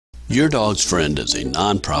Your Dog's Friend is a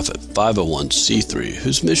nonprofit 501c3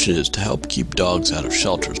 whose mission is to help keep dogs out of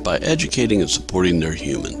shelters by educating and supporting their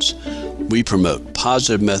humans. We promote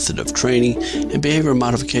positive method of training and behavior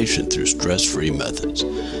modification through stress-free methods.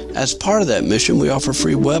 As part of that mission, we offer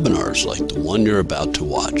free webinars like the one you're about to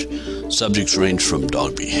watch. Subjects range from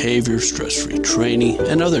dog behavior, stress-free training,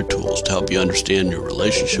 and other tools to help you understand your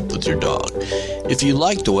relationship with your dog. If you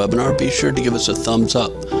like the webinar, be sure to give us a thumbs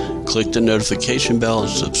up. Click the notification bell and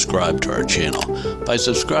subscribe to our channel. By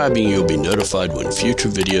subscribing, you'll be notified when future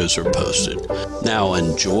videos are posted. Now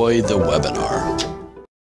enjoy the webinar.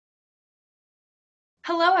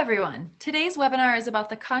 Hello everyone. Today's webinar is about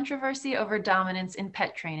the controversy over dominance in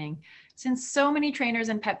pet training. Since so many trainers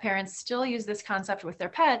and pet parents still use this concept with their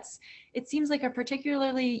pets, it seems like a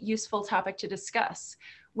particularly useful topic to discuss.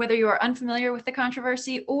 Whether you are unfamiliar with the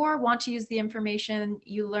controversy or want to use the information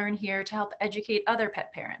you learn here to help educate other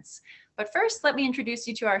pet parents. But first, let me introduce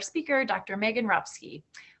you to our speaker, Dr. Meaghan Ropski.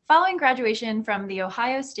 Following graduation from the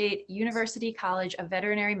Ohio State University College of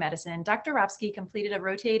Veterinary Medicine, Dr. Ropski completed a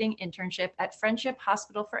rotating internship at Friendship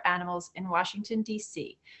Hospital for Animals in Washington,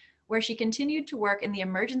 D.C., where she continued to work in the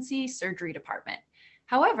emergency surgery department.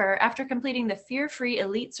 However, after completing the Fear-Free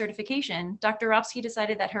Elite certification, Dr. Ropski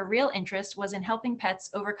decided that her real interest was in helping pets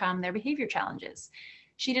overcome their behavior challenges.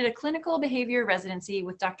 She did a clinical behavior residency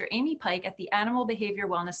with Dr. Amy Pike at the Animal Behavior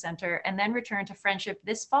Wellness Center and then returned to Friendship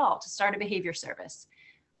this fall to start a behavior service.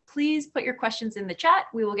 Please put your questions in the chat.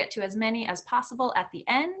 We will get to as many as possible at the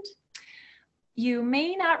end. You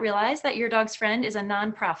may not realize that Your Dog's Friend is a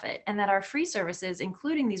nonprofit and that our free services,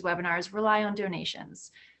 including these webinars, rely on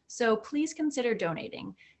donations. So please consider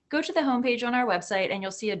donating. Go to the homepage on our website and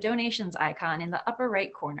you'll see a donations icon in the upper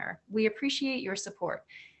right corner. We appreciate your support.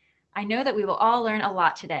 I know that we will all learn a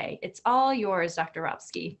lot today. It's all yours, Dr.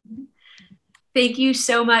 Ropski. Thank you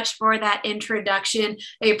so much for that introduction.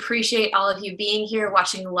 I appreciate all of you being here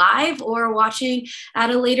watching live or watching at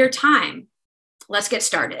a later time. Let's get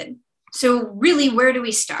started. So really, where do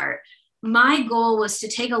we start? My goal was to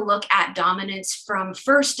take a look at dominance from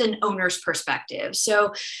first an owner's perspective.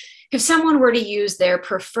 So if someone were to use their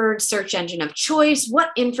preferred search engine of choice,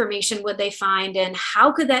 what information would they find and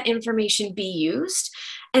how could that information be used?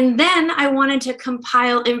 And then I wanted to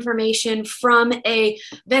compile information from a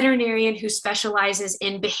veterinarian who specializes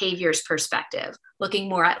in behaviors perspective, looking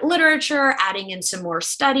more at literature, adding in some more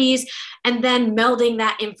studies, and then melding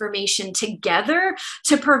that information together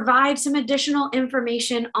to provide some additional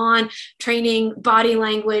information on training, body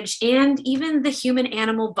language, and even the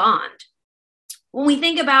human-animal bond. When we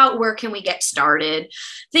think about where can we get started,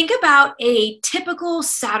 think about a typical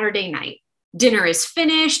Saturday night. Dinner is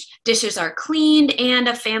finished, dishes are cleaned, and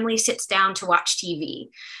a family sits down to watch TV.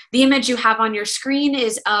 The image you have on your screen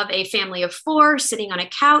is of a family of 4 sitting on a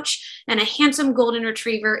couch, and a handsome golden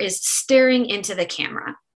retriever is staring into the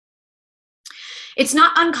camera. It's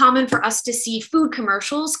not uncommon for us to see food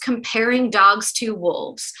commercials comparing dogs to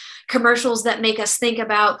wolves, commercials that make us think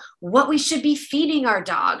about what we should be feeding our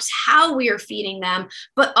dogs, how we are feeding them,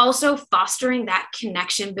 but also fostering that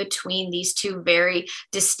connection between these two very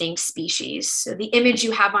distinct species. So the image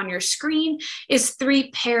you have on your screen is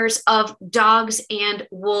 3 pairs of dogs and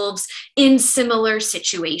wolves in similar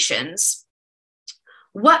situations.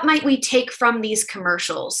 What might we take from these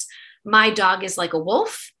commercials? My dog is like a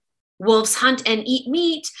wolf. Wolves hunt and eat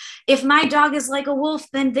meat. If my dog is like a wolf,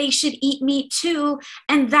 then they should eat meat too.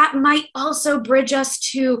 And that might also bridge us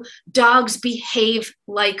to dogs behave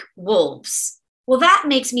like wolves. Well, that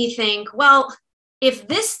makes me think, well, if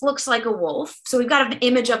this looks like a wolf, so we've got an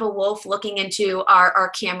image of a wolf looking into our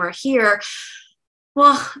camera here.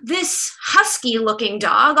 Well, this husky looking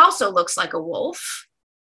dog also looks like a wolf.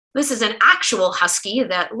 This is an actual husky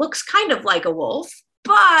that looks kind of like a wolf.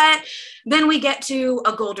 But then we get to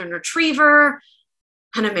a golden retriever,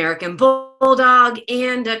 an American bulldog,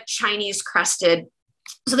 and a Chinese crested.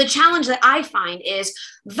 So the challenge that I find is,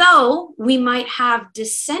 though we might have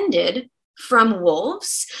descended from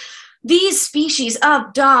wolves, these species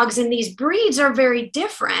of dogs and these breeds are very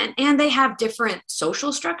different, and they have different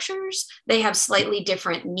social structures. They have slightly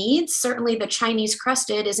different needs. Certainly the Chinese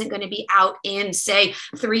crested isn't going to be out in, say,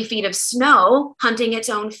 3 feet of snow hunting its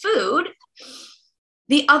own food.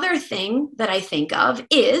 The other thing that I think of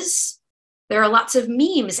is there are lots of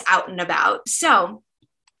memes out and about. So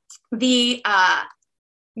the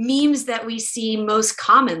memes that we see most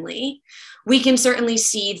commonly, we can certainly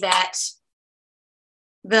see that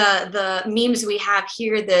the memes we have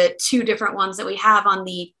here, the 2 different ones that we have on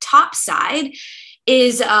the top side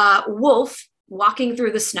is a wolf walking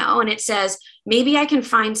through the snow, and it says, maybe I can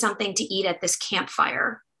find something to eat at this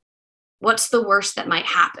campfire. What's the worst that might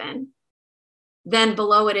happen? Then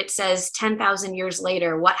below it, it says 10,000 years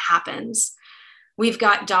later, what happens? We've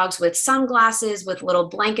got dogs with sunglasses with little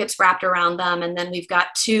blankets wrapped around them. And then we've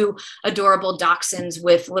got two adorable dachshunds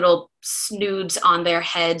with little snoods on their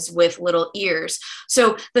heads with little ears.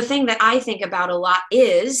 So the thing that I think about a lot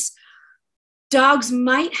is dogs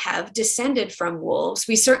might have descended from wolves.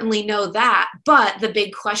 We certainly know that. But the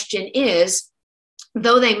big question is,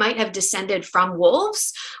 though they might have descended from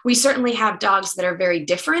wolves, we certainly have dogs that are very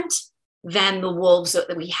different than the wolves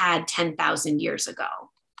that we had 10,000 years ago.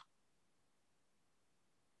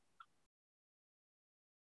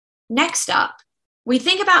 Next up, we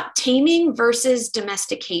think about taming versus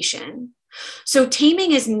domestication. So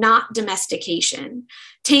taming is not domestication.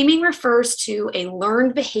 Taming refers to a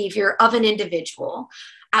learned behavior of an individual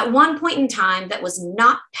at one point in time that was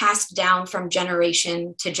not passed down from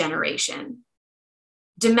generation to generation.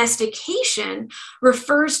 Domestication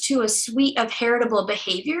refers to a suite of heritable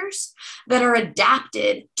behaviors that are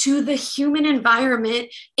adapted to the human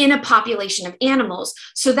environment in a population of animals.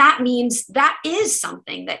 So that means that is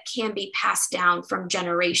something that can be passed down from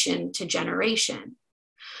generation to generation.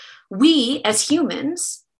 We, as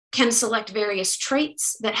humans, can select various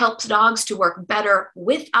traits that helps dogs to work better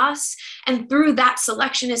with us. And through that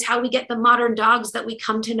selection is how we get the modern dogs that we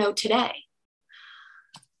come to know today.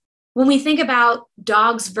 When we think about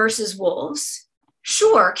dogs versus wolves,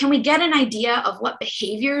 sure, can we get an idea of what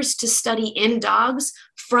behaviors to study in dogs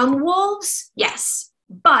from wolves? Yes,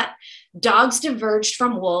 but dogs diverged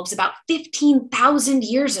from wolves about 15,000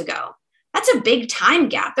 years ago. That's a big time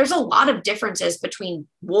gap. There's a lot of differences between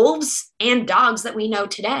wolves and dogs that we know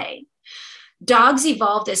today. Dogs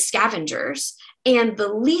evolved as scavengers, and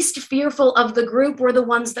the least fearful of the group were the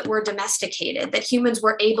ones that were domesticated, that humans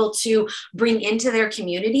were able to bring into their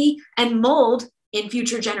community and mold in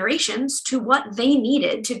future generations to what they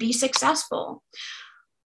needed to be successful.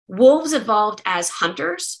 Wolves evolved as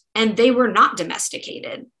hunters, and they were not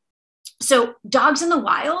domesticated. So dogs in the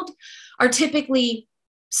wild are typically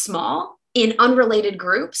small in unrelated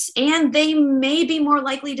groups, and they may be more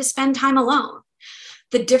likely to spend time alone.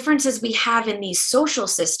 The differences we have in these social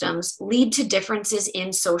systems lead to differences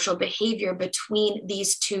in social behavior between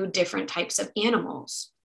these two different types of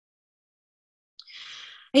animals.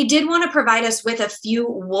 I did want to provide us with a few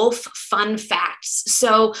wolf fun facts.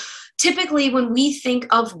 So typically when we think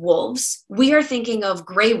of wolves, we are thinking of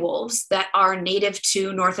gray wolves that are native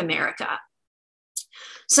to North America.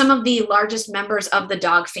 Some of the largest members of the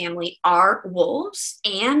dog family are wolves,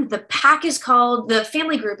 and the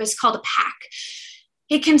family group is called a pack.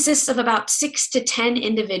 It consists of about 6 to 10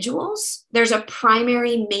 individuals. There's a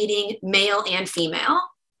primary mating male and female.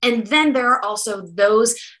 And then there are also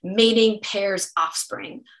those mating pairs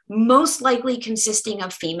offspring, most likely consisting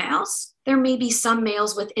of females. There may be some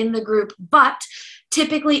males within the group, but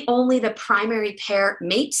typically only the primary pair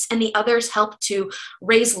mates and the others help to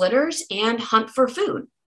raise litters and hunt for food.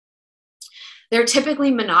 They're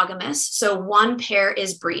typically monogamous, so one pair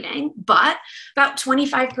is breeding, but about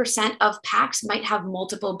 25% of packs might have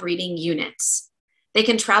multiple breeding units. They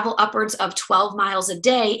can travel upwards of 12 miles a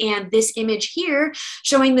day, and this image here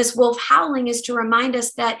showing this wolf howling is to remind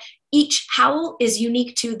us that each howl is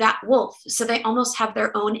unique to that wolf, so they almost have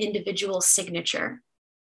their own individual signature.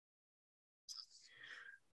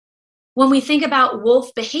 When we think about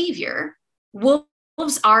wolf behavior, wolves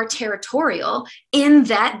are territorial in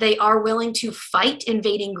that they are willing to fight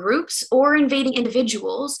invading groups or invading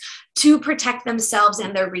individuals to protect themselves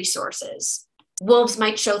and their resources. Wolves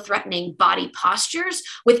might show threatening body postures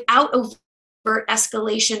without overt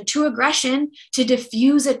escalation to aggression to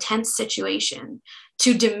diffuse a tense situation,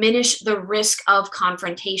 to diminish the risk of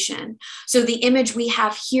confrontation. So the image we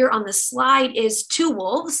have here on the slide is two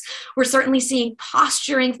wolves. We're certainly seeing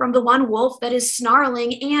posturing from the one wolf that is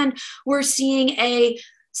snarling, and we're seeing a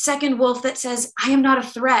second wolf that says, "I am not a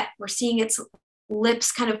threat." We're seeing its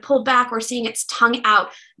lips kind of pulled back. We're seeing its tongue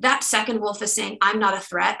out. That second wolf is saying, "I'm not a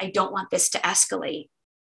threat. I don't want this to escalate."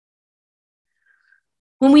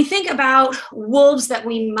 When we think about wolves that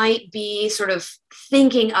we might be sort of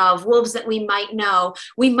thinking of, wolves that we might know,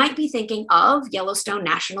 we might be thinking of Yellowstone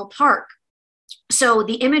National Park. So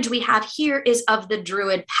the image we have here is of the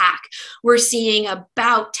Druid pack. We're seeing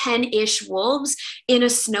about 10-ish wolves in a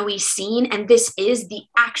snowy scene, and this is the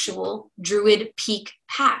actual Druid Peak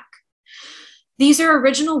pack. These are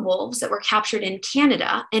original wolves that were captured in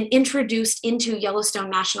Canada and introduced into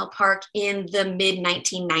Yellowstone National Park in the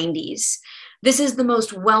mid-1990s. This is the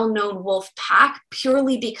most well-known wolf pack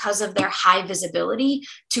purely because of their high visibility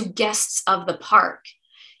to guests of the park.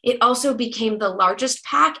 It also became the largest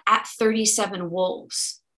pack at 37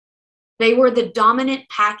 wolves. They were the dominant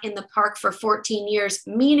pack in the park for 14 years,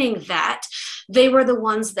 meaning that they were the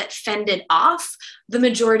ones that fended off the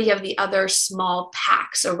majority of the other small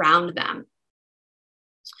packs around them.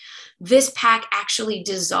 This pack actually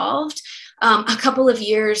dissolved a couple of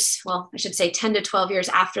years, well, I should say 10 to 12 years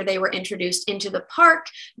after they were introduced into the park,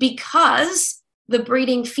 because the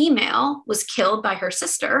breeding female was killed by her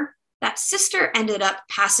sister. That sister ended up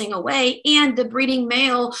passing away, and the breeding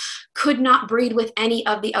male could not breed with any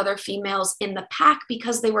of the other females in the pack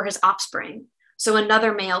because they were his offspring. So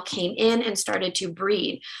another male came in and started to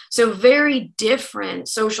breed. So very different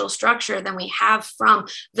social structure than we have from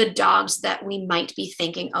the dogs that we might be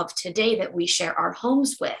thinking of today that we share our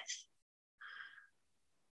homes with.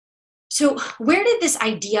 So where did this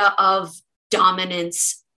idea of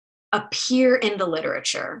dominance appear in the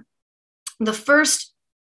literature? The first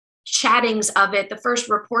chattings of it, the first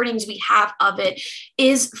reportings we have of it,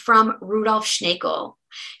 is from Rudolf Schnekel.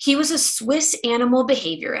 He was a Swiss animal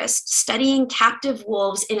behaviorist studying captive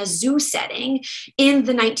wolves in a zoo setting in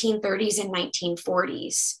the 1930s and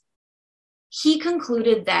 1940s. He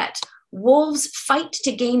concluded that wolves fight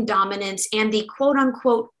to gain dominance, and the quote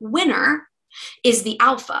unquote winner is the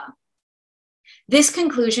alpha. This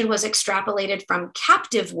conclusion was extrapolated from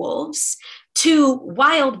captive wolves to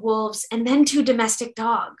wild wolves and then to domestic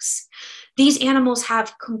dogs. These animals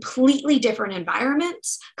have completely different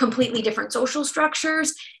environments, completely different social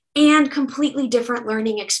structures, and completely different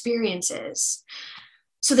learning experiences.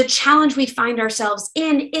 So the challenge we find ourselves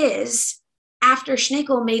in is, after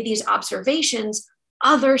Schnekel made these observations,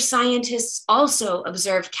 other scientists also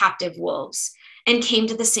observed captive wolves and came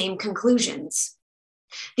to the same conclusions.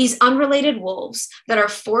 These unrelated wolves that are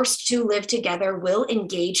forced to live together will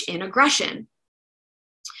engage in aggression.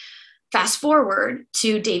 Fast forward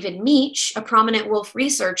to David Meach, a prominent wolf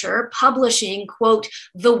researcher, publishing, quote,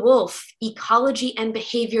 "The Wolf, Ecology and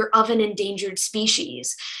Behavior of an Endangered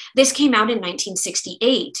Species." This came out in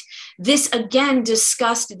 1968. This again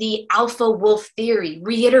discussed the alpha wolf theory,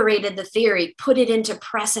 reiterated the theory, put it into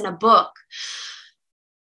press in a book.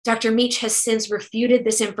 Dr. Meach has since refuted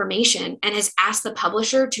this information and has asked the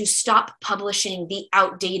publisher to stop publishing the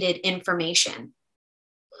outdated information.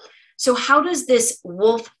 So how does this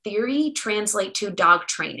wolf theory translate to dog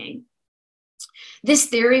training? This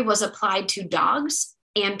theory was applied to dogs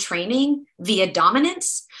and training via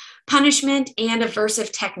dominance, punishment, and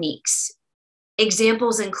aversive techniques.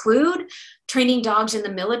 Examples include training dogs in the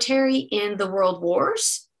military in the World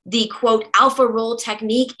Wars, the quote alpha role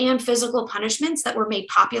technique, and physical punishments that were made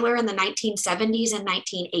popular in the 1970s and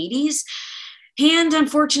 1980s. And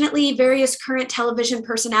unfortunately, various current television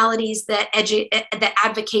personalities that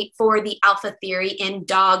advocate for the alpha theory in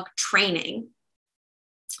dog training.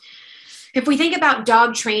 If we think about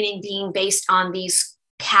dog training being based on these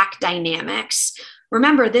pack dynamics,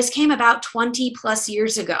 remember, this came about 20 plus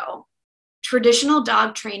years ago. Traditional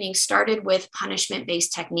dog training started with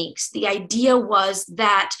punishment-based techniques. The idea was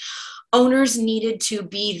that owners needed to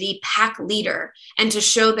be the pack leader and to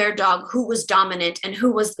show their dog who was dominant and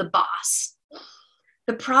who was the boss.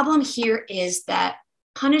 The problem here is that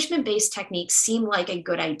punishment-based techniques seem like a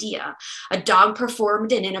good idea. A dog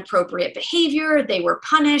performed an inappropriate behavior, they were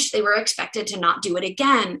punished, they were expected to not do it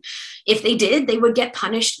again. If they did, they would get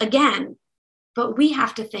punished again. But we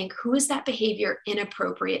have to think, who is that behavior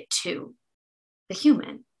inappropriate to? The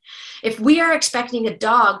human. If we are expecting a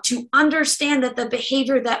dog to understand that the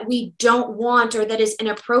behavior that we don't want or that is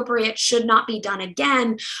inappropriate should not be done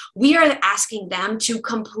again, we are asking them to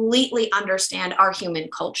completely understand our human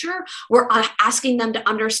culture. We're asking them to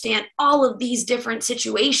understand all of these different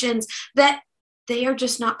situations that they are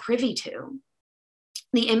just not privy to.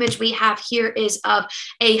 The image we have here is of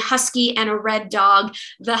a husky and a red dog.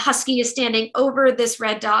 The husky is standing over this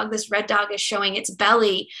red dog. This red dog is showing its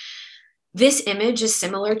belly. This image is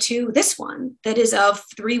similar to this one that is of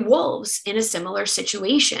three wolves in a similar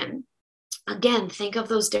situation. Again, think of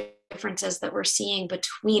those differences that we're seeing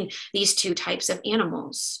between these two types of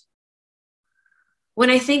animals. When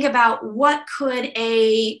I think about what could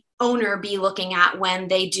a owner be looking at when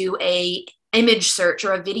they do a image search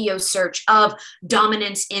or a video search of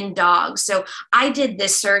dominance in dogs. So I did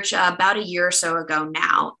this search about a year or so ago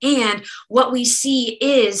now. And what we see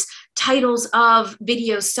is titles of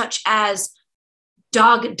videos such as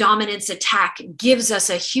 "Dog Dominance Attack Gives Us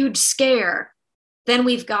a Huge Scare." Then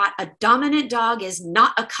we've got "A Dominant Dog is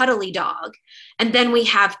Not a Cuddly Dog." And then we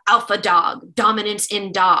have "Alpha Dog, Dominance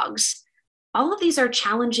in Dogs." All of these are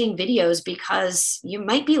challenging videos because you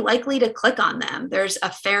might be likely to click on them. There's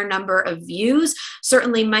a fair number of views.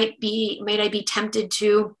 Certainly might I be tempted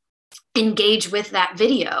to engage with that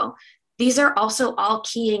video. These are also all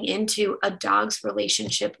keying into a dog's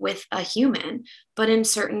relationship with a human, but in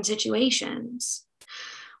certain situations.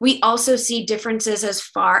 We also see differences as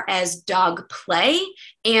far as dog play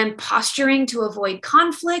and posturing to avoid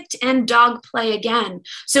conflict and dog play again.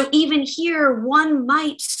 So even here, one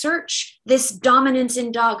might search this dominance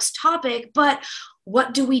in dogs topic, but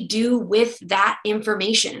what do we do with that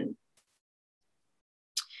information?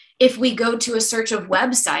 If we go to a search of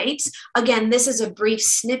websites, again, this is a brief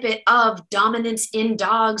snippet of dominance in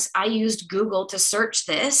dogs. I used Google to search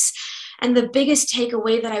this. And the biggest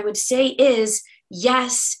takeaway that I would say is,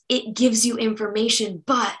 yes, it gives you information,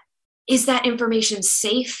 but is that information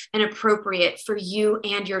safe and appropriate for you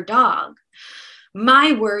and your dog?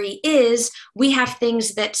 My worry is we have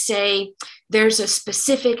things that say there's a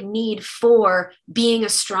specific need for being a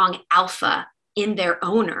strong alpha in their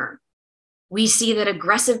owner. We see that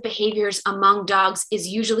aggressive behaviors among dogs is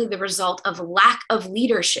usually the result of lack of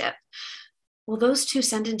leadership. Well, those two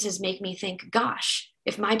sentences make me think, gosh,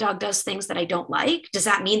 if my dog does things that I don't like, does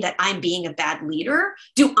that mean that I'm being a bad leader?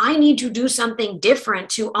 Do I need to do something different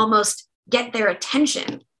to almost get their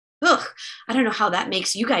attention? Ugh, I don't know how that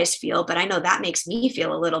makes you guys feel, but I know that makes me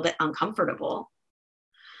feel a little bit uncomfortable.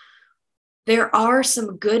 There are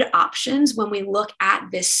some good options when we look at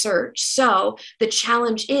this search. So the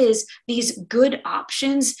challenge is these good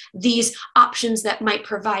options, these options that might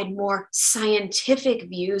provide more scientific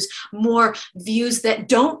views, more views that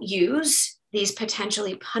don't use these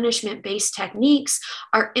potentially punishment-based techniques,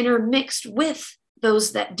 are intermixed with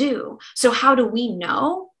those that do. So how do we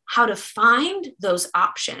know how to find those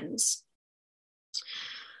options?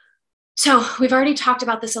 So we've already talked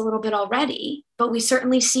about this a little bit already, but we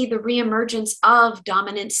certainly see the reemergence of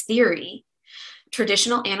dominance theory.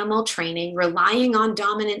 Traditional animal training, relying on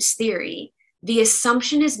dominance theory, the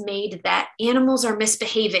assumption is made that animals are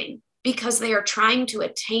misbehaving because they are trying to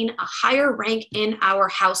attain a higher rank in our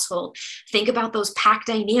household. Think about those pack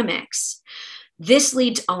dynamics. This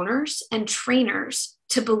leads owners and trainers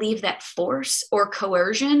to believe that force or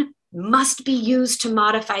coercion must be used to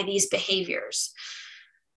modify these behaviors.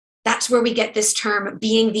 That's where we get this term,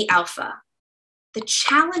 being the alpha. The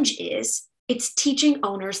challenge is it's teaching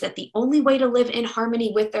owners that the only way to live in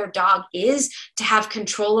harmony with their dog is to have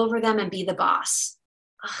control over them and be the boss.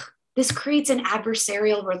 Ugh, this creates an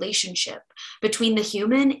adversarial relationship between the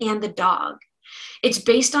human and the dog. It's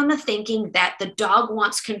based on the thinking that the dog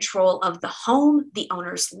wants control of the home, the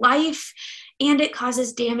owner's life, and it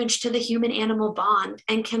causes damage to the human-animal bond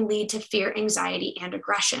and can lead to fear, anxiety, and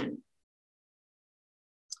aggression.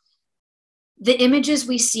 The images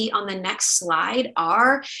we see on the next slide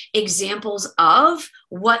are examples of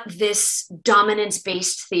what this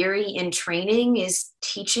dominance-based theory in training is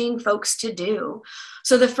teaching folks to do.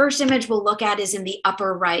 So the first image we'll look at is in the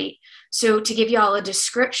upper right. So to give you all a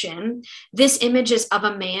description, this image is of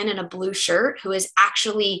a man in a blue shirt who is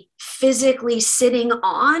actually physically sitting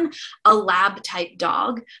on a lab type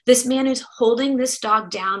dog. This man is holding this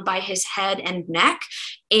dog down by his head and neck,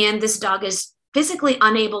 and this dog is physically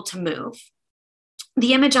unable to move.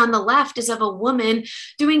 The image on the left is of a woman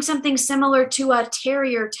doing something similar to a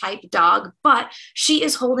terrier type dog, but she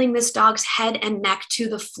is holding this dog's head and neck to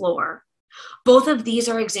the floor. Both of these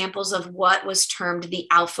are examples of what was termed the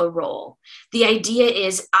alpha roll. The idea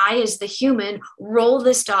is I, as the human, roll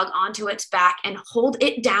this dog onto its back and hold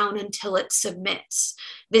it down until it submits.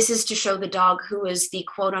 This is to show the dog who is the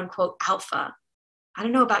quote unquote alpha. I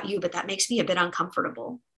don't know about you, but that makes me a bit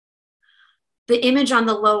uncomfortable. The image on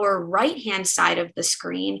the lower right-hand side of the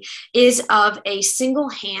screen is of a single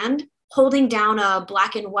hand holding down a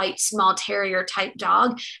black and white small terrier type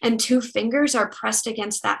dog, and two fingers are pressed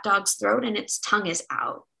against that dog's throat and its tongue is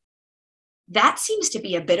out. That seems to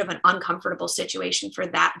be a bit of an uncomfortable situation for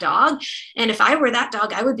that dog. And if I were that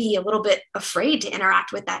dog, I would be a little bit afraid to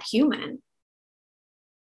interact with that human.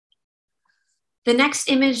 The next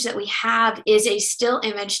image that we have is a still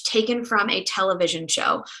image taken from a television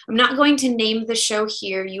show. I'm not going to name the show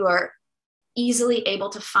here. You are easily able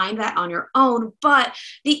to find that on your own, but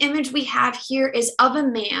the image we have here is of a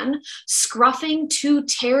man scruffing two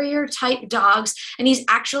terrier type dogs, and he's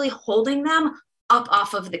actually holding them up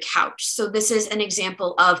off of the couch. So this is an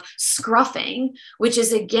example of scruffing, which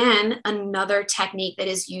is again another technique that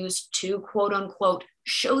is used to quote unquote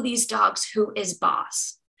show these dogs who is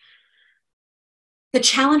boss. The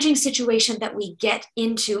challenging situation that we get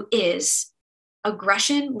into is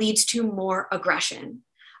aggression leads to more aggression.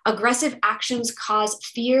 Aggressive actions cause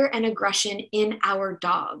fear and aggression in our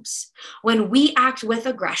dogs. When we act with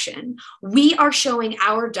aggression, we are showing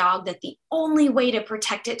our dog that the only way to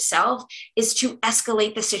protect itself is to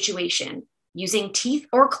escalate the situation. using teeth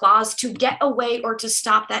or claws to get away or to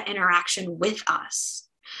stop that interaction with us.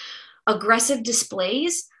 Aggressive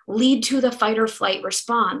displays lead to the fight or flight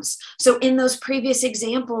response. So in those previous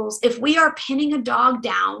examples, if we are pinning a dog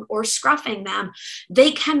down or scruffing them,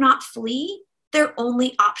 they cannot flee. Their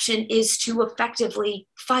only option is to effectively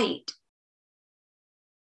fight.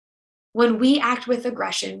 When we act with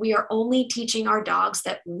aggression, we are only teaching our dogs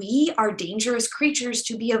that we are dangerous creatures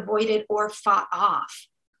to be avoided or fought off.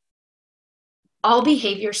 All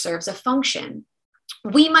behavior serves a function.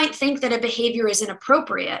 We might think that a behavior is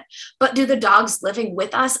inappropriate, but do the dogs living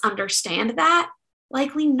with us understand that?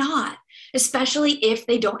 Likely not, especially if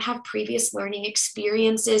they don't have previous learning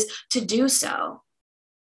experiences to do so.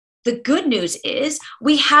 The good news is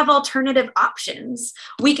we have alternative options.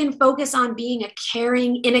 We can focus on being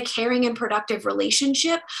in a caring and productive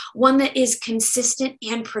relationship, one that is consistent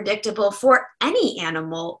and predictable for any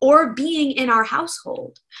animal or being in our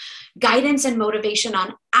household. Guidance and motivation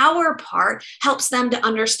on our part helps them to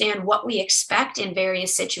understand what we expect in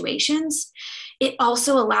various situations. It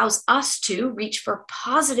also allows us to reach for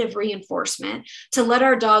positive reinforcement to let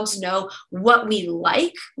our dogs know what we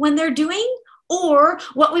like when they're doing or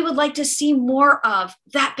what we would like to see more of.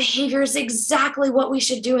 That behavior is exactly what we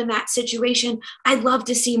should do in that situation. I'd love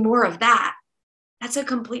to see more of that. That's a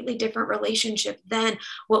completely different relationship than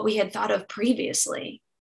what we had thought of previously.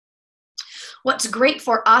 What's great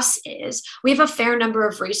for us is we have a fair number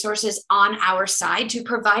of resources on our side to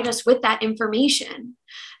provide us with that information.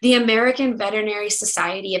 The American Veterinary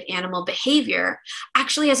Society of Animal Behavior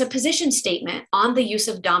actually has a position statement on the use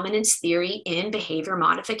of dominance theory in behavior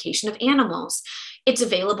modification of animals. It's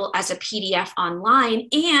available as a PDF online,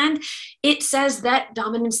 and it says that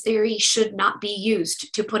dominance theory should not be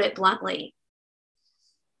used, to put it bluntly.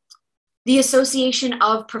 The Association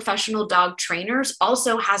of Professional Dog Trainers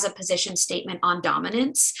also has a position statement on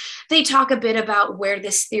dominance. They talk a bit about where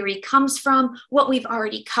this theory comes from, what we've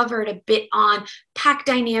already covered a bit on pack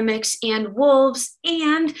dynamics and wolves,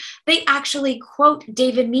 and they actually quote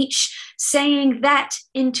David Meach saying that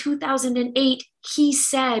in 2008, he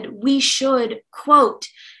said we should, quote,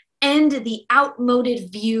 end the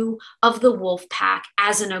outmoded view of the wolf pack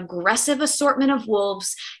as an aggressive assortment of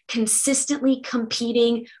wolves consistently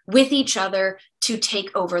competing with each other to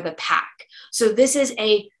take over the pack. So this is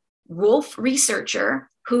a wolf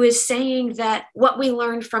researcher who is saying that what we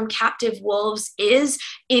learned from captive wolves is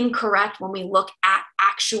incorrect when we look at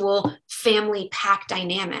actual family pack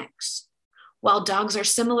dynamics. While dogs are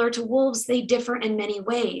similar to wolves, they differ in many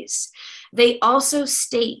ways. They also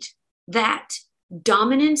state that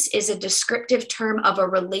dominance is a descriptive term of a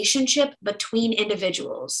relationship between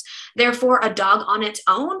individuals. Therefore, a dog on its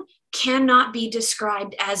own cannot be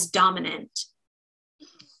described as dominant.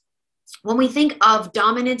 When we think of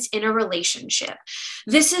dominance in a relationship,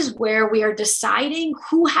 this is where we are deciding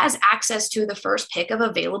who has access to the first pick of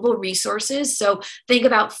available resources. So think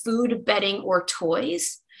about food, bedding, or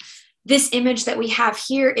toys. This image that we have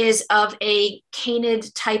here is of a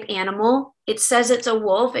canid type animal. It says it's a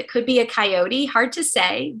wolf. It could be a coyote, hard to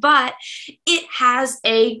say, but it has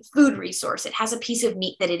a food resource. It has a piece of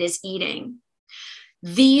meat that it is eating.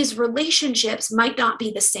 These relationships might not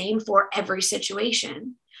be the same for every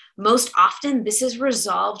situation. Most often, this is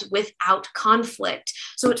resolved without conflict.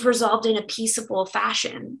 So it's resolved in a peaceable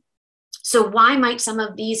fashion. So why might some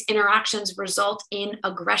of these interactions result in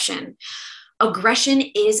aggression? Aggression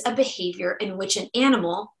is a behavior in which an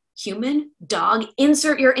animal, human, dog,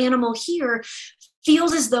 insert your animal here,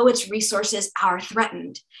 feels as though its resources are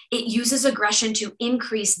threatened. It uses aggression to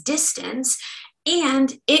increase distance,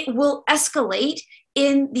 and it will escalate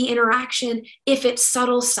in the interaction if its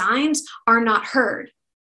subtle signs are not heard.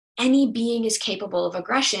 Any being is capable of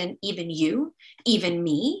aggression, even you, even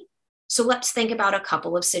me. So let's think about a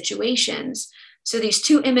couple of situations. So these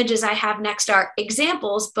two images I have next are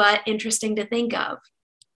examples, but interesting to think of.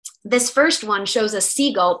 This first one shows a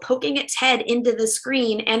seagull poking its head into the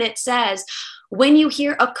screen, and it says, when you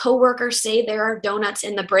hear a coworker say there are donuts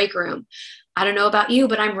in the break room, I don't know about you,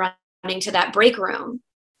 but I'm running to that break room.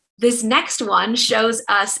 This next one shows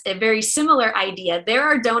us a very similar idea. There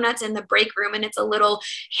are donuts in the break room, and it's a little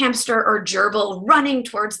hamster or gerbil running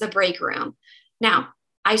towards the break room. Now,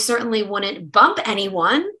 I certainly wouldn't bump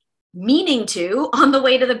anyone meaning to on the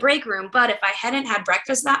way to the break room, but if I hadn't had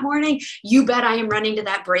breakfast that morning, you bet I am running to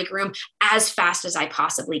that break room as fast as I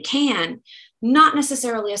possibly can. Not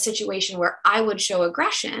necessarily a situation where I would show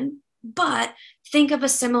aggression, but think of a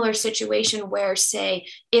similar situation where, say,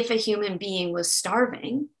 if a human being was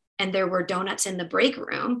starving and there were donuts in the break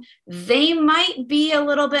room, they might be a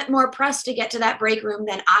little bit more pressed to get to that break room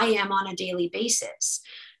than I am on a daily basis.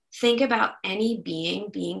 think about any being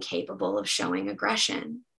being capable of showing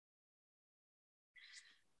aggression.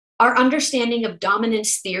 Our understanding of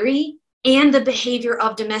dominance theory and the behavior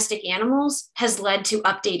of domestic animals has led to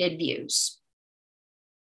updated views.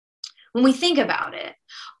 When we think about it,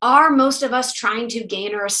 are most of us trying to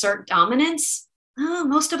gain or assert dominance? Oh,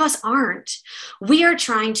 most of us aren't. We are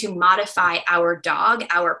trying to modify our dog,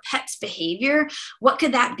 our pet's behavior. What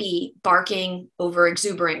could that be? Barking over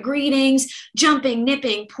exuberant greetings, jumping,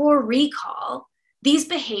 nipping, poor recall. These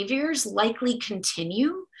behaviors likely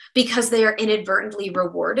continue because they are inadvertently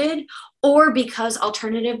rewarded or because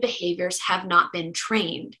alternative behaviors have not been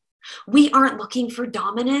trained. We aren't looking for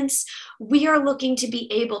dominance. We are looking to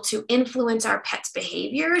be able to influence our pet's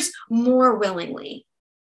behaviors more willingly.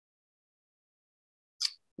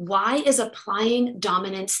 Why is applying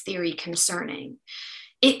dominance theory concerning?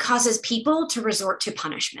 It causes people to resort to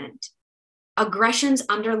punishment. Aggression's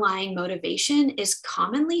underlying motivation is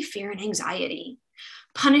commonly fear and anxiety.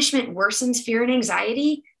 Punishment worsens fear and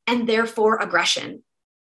anxiety, and therefore aggression.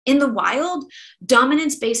 In the wild,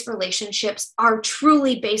 dominance-based relationships are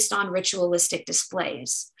truly based on ritualistic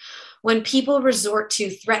displays. When people resort to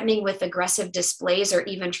threatening with aggressive displays or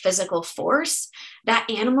even physical force, that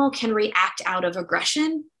animal can react out of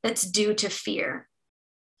aggression that's due to fear.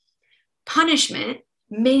 Punishment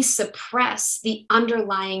may suppress the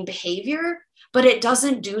underlying behavior, but it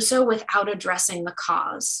doesn't do so without addressing the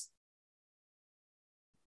cause.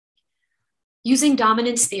 Using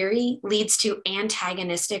dominance theory leads to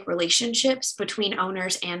antagonistic relationships between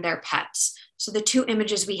owners and their pets. So the two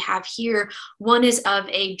images we have here, one is of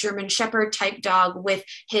a German Shepherd type dog with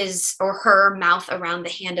his or her mouth around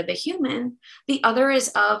the hand of a human. The other is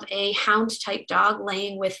of a hound type dog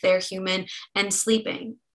laying with their human and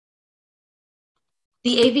sleeping.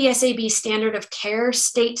 The AVSAB standard of care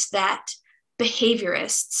states that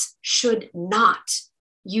behaviorists should not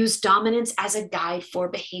use dominance as a guide for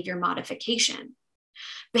behavior modification.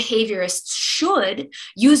 Behaviorists should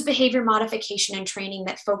use behavior modification and training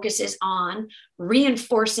that focuses on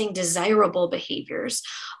reinforcing desirable behaviors,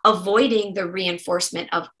 avoiding the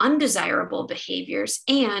reinforcement of undesirable behaviors,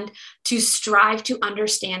 and to strive to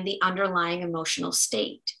understand the underlying emotional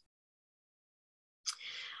state.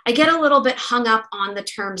 I get a little bit hung up on the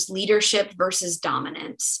terms leadership versus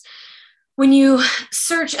dominance. When you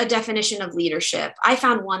search a definition of leadership, I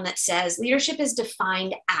found one that says leadership is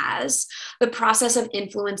defined as the process of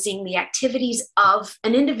influencing the activities of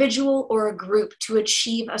an individual or a group to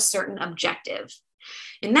achieve a certain objective.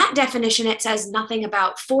 In that definition, it says nothing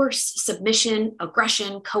about force, submission,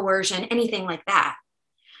 aggression, coercion, anything like that.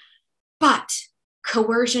 But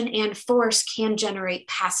coercion and force can generate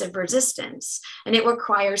passive resistance, and it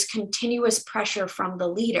requires continuous pressure from the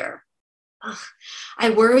leader. I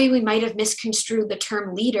worry we might have misconstrued the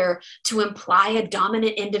term leader to imply a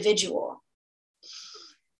dominant individual.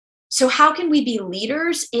 So how can we be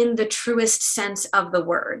leaders in the truest sense of the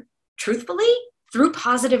word? Truthfully, through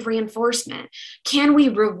positive reinforcement. Can we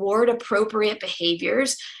reward appropriate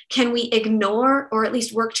behaviors? Can we ignore or at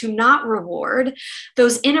least work to not reward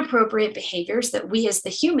those inappropriate behaviors that we as the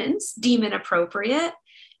humans deem inappropriate?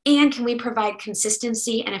 And can we provide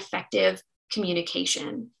consistency and effective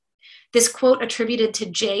communication? This quote attributed to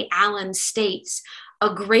Jay Allen states,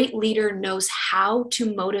 "A great leader knows how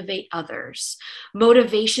to motivate others.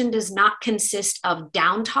 Motivation does not consist of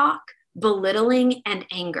down talk, belittling, and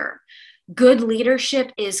anger. Good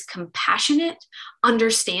leadership is compassionate,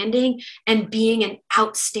 understanding, and being an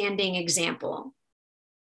outstanding example."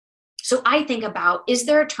 So I think about, is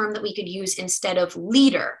there a term that we could use instead of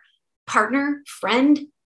leader? Partner, friend,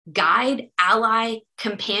 guide, ally,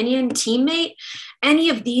 companion, teammate? Any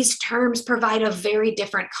of these terms provide a very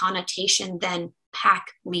different connotation than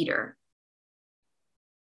pack leader.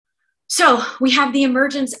 So we have the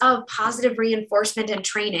emergence of positive reinforcement and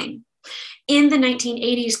training. In the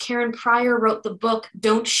 1980s, Karen Pryor wrote the book,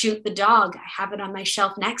 Don't Shoot the Dog. I have it on my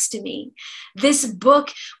shelf next to me. This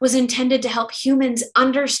book was intended to help humans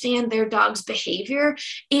understand their dog's behavior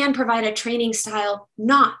and provide a training style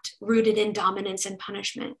not rooted in dominance and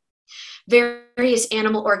punishment. Various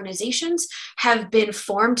animal organizations have been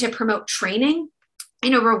formed to promote training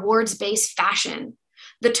in a rewards-based fashion.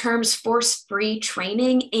 The terms force-free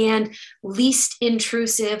training and least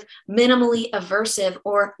intrusive, minimally aversive,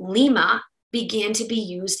 or LEMA, began to be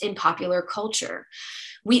used in popular culture.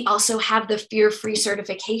 We also have the fear-free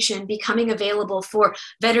certification becoming available for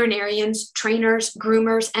veterinarians, trainers,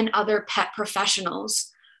 groomers, and other pet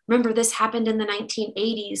professionals. Remember, this happened in the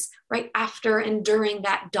 1980s, right after and during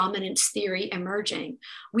that dominance theory emerging.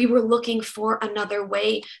 We were looking for another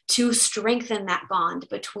way to strengthen that bond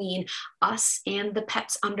between us and the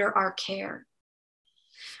pets under our care.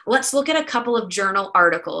 Let's look at a couple of journal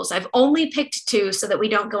articles. I've only picked two so that we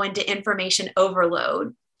don't go into information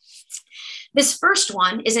overload. This first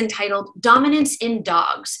one is entitled Dominance in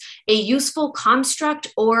Dogs, a Useful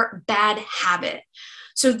Construct or Bad Habit.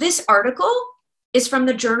 So this article is from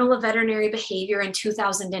the Journal of Veterinary Behavior in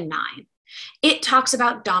 2009. It talks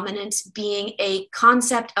about dominance being a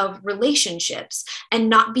concept of relationships and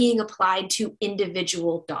not being applied to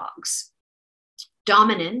individual dogs.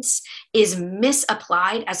 Dominance is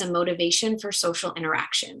misapplied as a motivation for social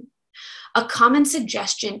interaction. A common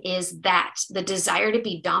suggestion is that the desire to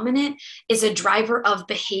be dominant is a driver of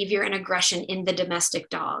behavior and aggression in the domestic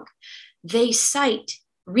dog. They cite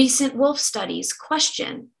recent wolf studies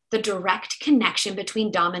question the direct connection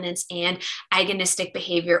between dominance and agonistic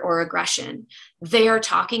behavior or aggression. They are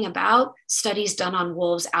talking about studies done on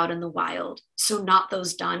wolves out in the wild, so not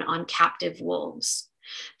those done on captive wolves.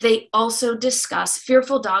 They also discuss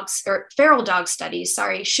feral dog studies,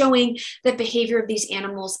 showing that behavior of these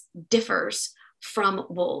animals differs from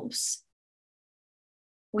wolves.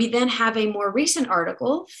 We then have a more recent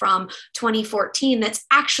article from 2014 that's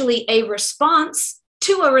actually a response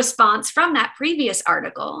to a response from that previous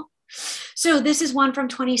article. So this is one from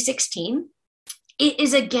 2016. It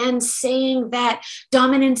is again saying that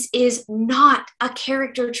dominance is not a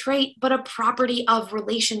character trait, but a property of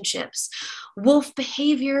relationships. Wolf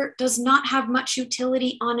behavior does not have much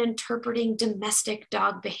utility on interpreting domestic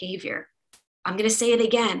dog behavior. I'm going to say it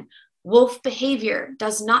again. Wolf behavior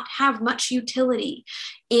does not have much utility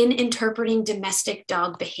in interpreting domestic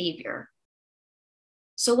dog behavior.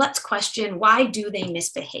 So let's question, why do they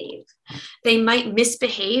misbehave? They might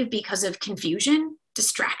misbehave because of confusion,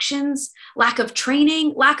 distractions, lack of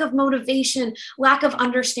training, lack of motivation, lack of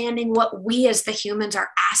understanding what we as the humans are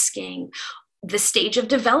asking, the stage of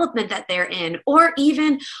development that they're in, or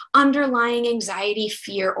even underlying anxiety,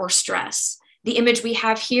 fear, or stress. The image we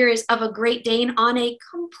have here is of a Great Dane on a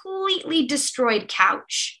completely destroyed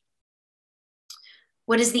couch.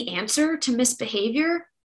 What is the answer to misbehavior?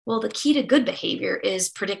 Well, the key to good behavior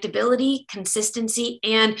is predictability, consistency,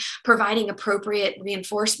 and providing appropriate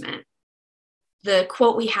reinforcement. The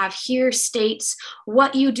quote we have here states,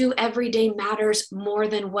 "What you do every day matters more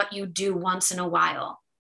than what you do once in a while."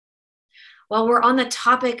 While we're on the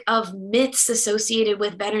topic of myths associated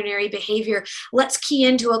with veterinary behavior, let's key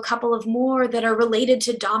into a couple of more that are related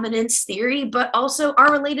to dominance theory, but also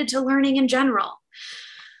are related to learning in general.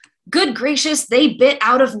 Good gracious, they bit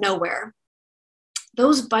out of nowhere.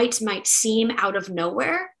 Those bites might seem out of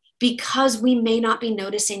nowhere because we may not be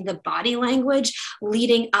noticing the body language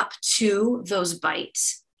leading up to those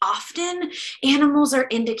bites. Often, animals are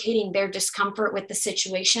indicating their discomfort with the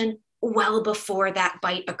situation well before that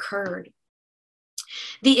bite occurred.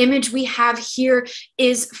 The image we have here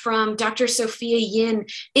is from Dr. Sophia Yin.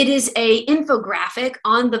 It is an infographic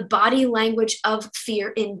on the body language of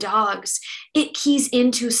fear in dogs. It keys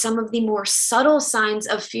into some of the more subtle signs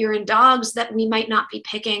of fear in dogs that we might not be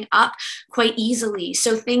picking up quite easily.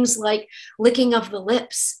 So things like licking of the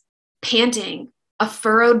lips, panting, a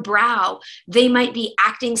furrowed brow. They might be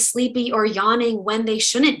acting sleepy or yawning when they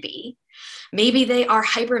shouldn't be. Maybe they are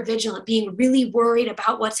hypervigilant, being really worried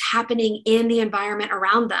about what's happening in the environment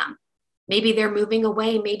around them. Maybe they're moving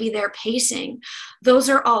away, maybe they're pacing. Those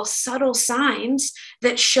are all subtle signs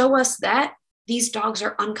that show us that these dogs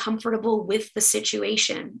are uncomfortable with the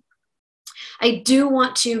situation. I do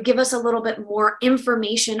want to give us a little bit more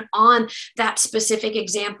information on that specific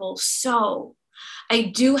example. So I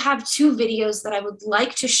do have two videos that I would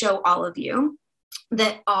like to show all of you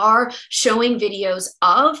that are showing videos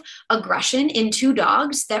of aggression in two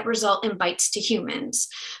dogs that result in bites to humans.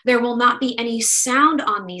 There will not be any sound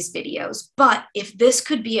on these videos, but if this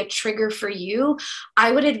could be a trigger for you,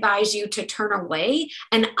 I would advise you to turn away,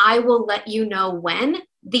 and I will let you know when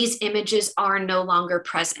these images are no longer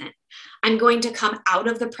present. I'm going to come out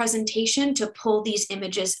of the presentation to pull these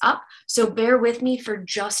images up, so bear with me for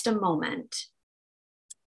just a moment.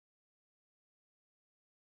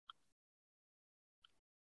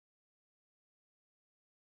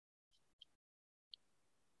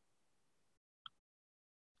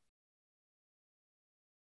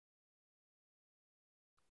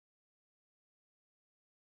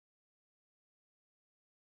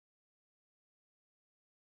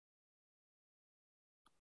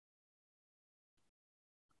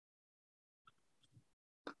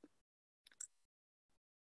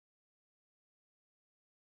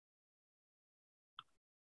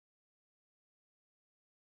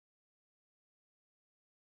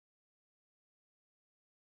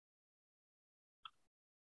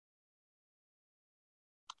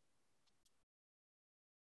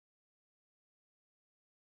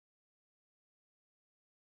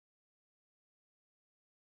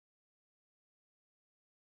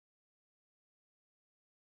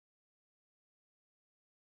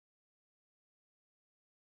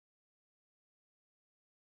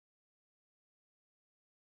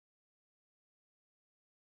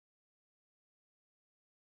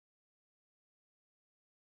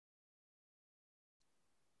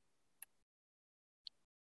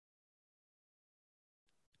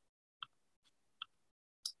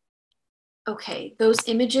 Okay, those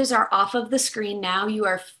images are off of the screen now. You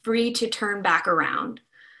are free to turn back around.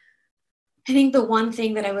 I think the one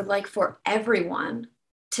thing that I would like for everyone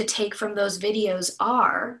to take from those videos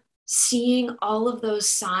are seeing all of those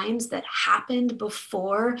signs that happened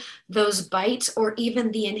before those bites, or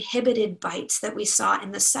even the inhibited bites that we saw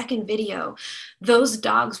in the second video. Those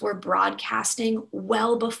dogs were broadcasting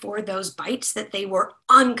well before those bites that they were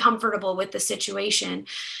uncomfortable with the situation.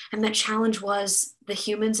 And the challenge was the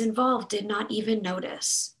humans involved did not even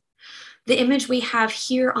notice. The image we have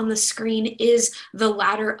here on the screen is the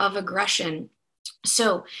ladder of aggression.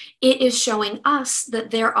 So it is showing us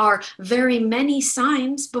that there are very many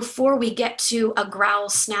signs before we get to a growl,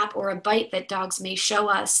 snap, or a bite that dogs may show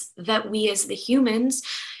us that we as the humans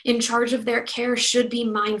in charge of their care should be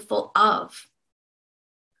mindful of.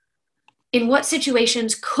 In what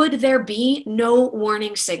situations could there be no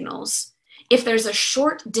warning signals? If there's a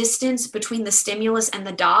short distance between the stimulus and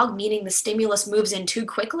the dog, meaning the stimulus moves in too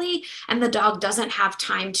quickly and the dog doesn't have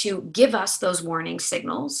time to give us those warning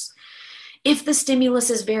signals. If the stimulus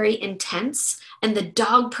is very intense and the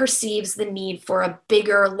dog perceives the need for a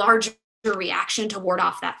bigger, larger reaction to ward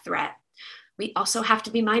off that threat. We also have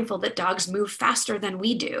to be mindful that dogs move faster than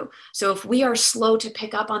we do. So if we are slow to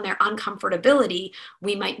pick up on their uncomfortability,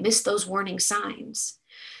 we might miss those warning signs.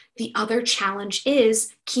 The other challenge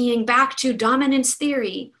is keying back to dominance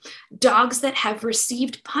theory. Dogs that have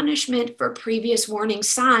received punishment for previous warning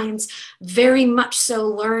signs very much so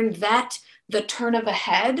learn that the turn of a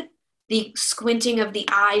head, the squinting of the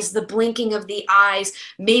eyes, the blinking of the eyes,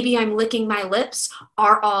 maybe I'm licking my lips,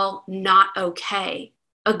 are all not okay.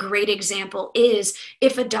 A great example is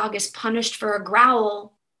if a dog is punished for a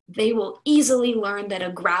growl, they will easily learn that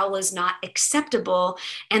a growl is not acceptable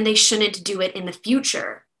and they shouldn't do it in the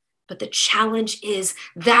future. But the challenge is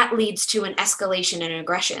that leads to an escalation in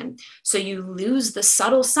aggression. So you lose the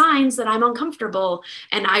subtle signs that I'm uncomfortable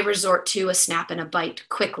and I resort to a snap and a bite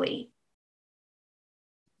quickly.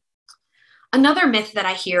 Another myth that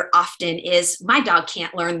I hear often is my dog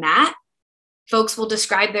can't learn that. Folks will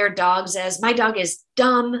describe their dogs as my dog is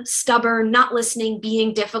dumb, stubborn, not listening,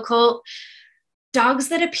 being difficult. Dogs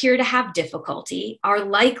that appear to have difficulty are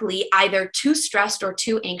likely either too stressed or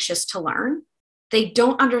too anxious to learn. They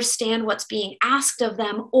don't understand what's being asked of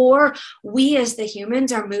them, or we as the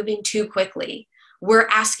humans are moving too quickly. We're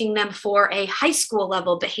asking them for a high school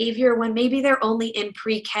level behavior when maybe they're only in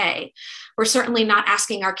pre-K. We're certainly not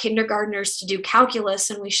asking our kindergartners to do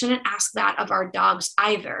calculus, and we shouldn't ask that of our dogs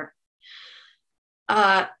either.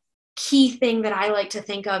 Key thing that I like to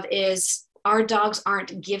think of is our dogs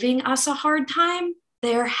aren't giving us a hard time,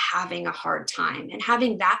 they're having a hard time. And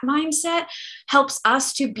having that mindset helps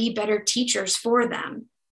us to be better teachers for them.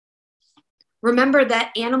 Remember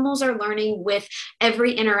that animals are learning with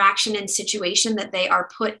every interaction and situation that they are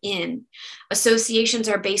put in. Associations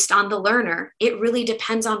are based on the learner. It really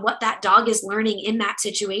depends on what that dog is learning in that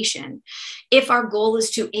situation. If our goal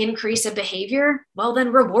is to increase a behavior, well,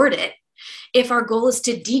 then reward it. If our goal is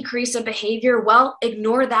to decrease a behavior, well,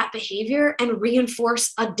 ignore that behavior and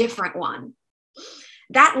reinforce a different one.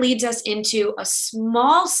 That leads us into a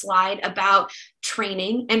small slide about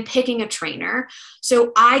training and picking a trainer.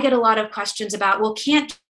 So I get a lot of questions about, well,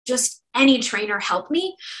 can't just any trainer help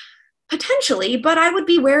me? Potentially, but I would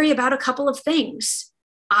be wary about a couple of things.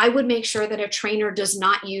 I would make sure that a trainer does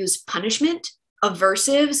not use punishment,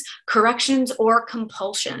 aversives, corrections, or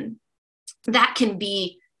compulsion. That can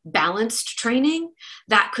be balanced training.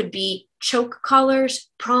 That could be choke collars,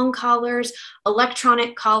 prong collars,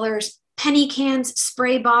 electronic collars, penny cans,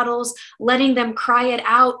 spray bottles, letting them cry it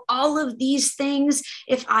out, all of these things.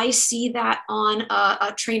 If I see that on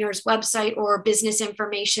a trainer's website or business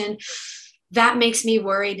information, that makes me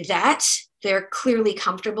worried that they're clearly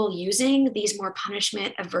comfortable using these more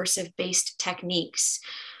punishment aversive based techniques.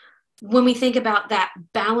 When we think about that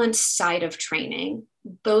balanced side of training,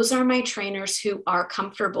 those are my trainers who are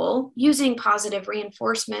comfortable using positive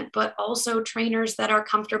reinforcement, but also trainers that are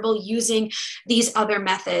comfortable using these other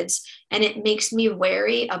methods. And it makes me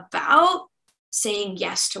wary about saying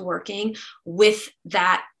yes to working with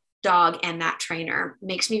that dog and that trainer. It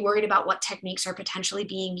makes me worried about what techniques are potentially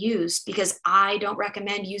being used, because I don't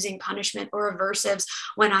recommend using punishment or aversives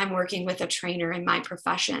when I'm working with a trainer in my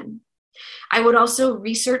profession. I would also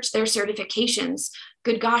research their certifications.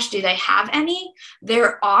 Good gosh, do they have any?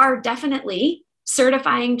 There are definitely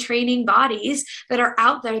certifying training bodies that are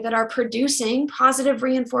out there that are producing positive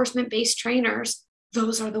reinforcement-based trainers.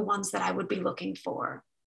 Those are the ones that I would be looking for.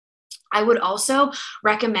 I would also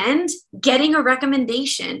recommend getting a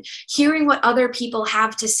recommendation, hearing what other people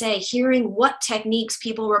have to say, hearing what techniques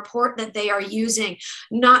people report that they are using,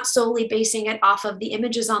 not solely basing it off of the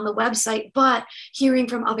images on the website, but hearing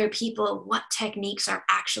from other people what techniques are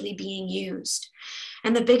actually being used.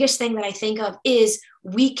 And the biggest thing that I think of is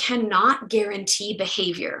we cannot guarantee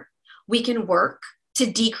behavior. We can work to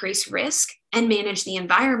decrease risk and manage the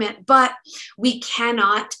environment, but we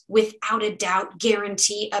cannot, without a doubt,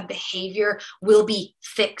 guarantee a behavior will be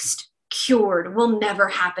fixed, cured, will never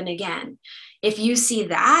happen again. If you see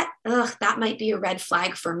that, that might be a red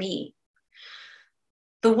flag for me.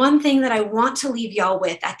 The one thing that I want to leave y'all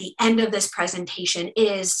with at the end of this presentation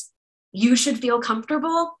is you should feel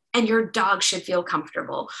comfortable and your dog should feel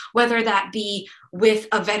comfortable, whether that be with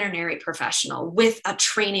a veterinary professional, with a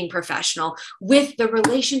training professional, with the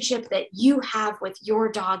relationship that you have with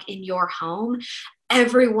your dog in your home.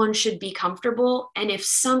 Everyone should be comfortable. And if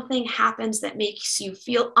something happens that makes you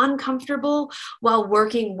feel uncomfortable while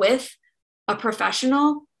working with a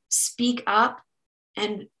professional, speak up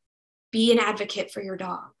and be an advocate for your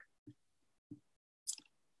dog.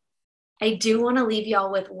 I do want to leave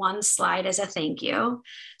y'all with one slide as a thank you.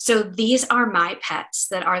 So these are my pets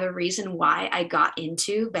that are the reason why I got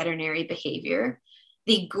into veterinary behavior.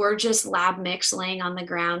 The gorgeous lab mix laying on the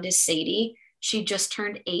ground is Sadie. She just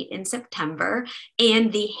turned 8 in September.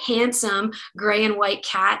 And the handsome gray and white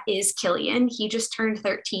cat is Killian. He just turned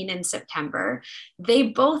 13 in September. They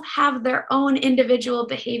both have their own individual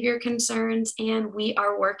behavior concerns, and we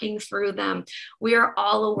are working through them. We are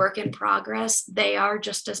all a work in progress. They are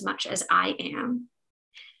just as much as I am.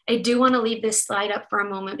 I do want to leave this slide up for a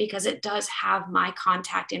moment because it does have my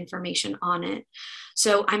contact information on it.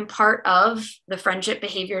 So I'm part of the Friendship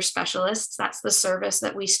Behavior Specialists. That's the service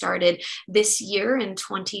that we started this year in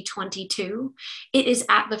 2022. It is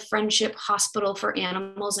at the Friendship Hospital for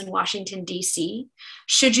Animals in Washington, D.C.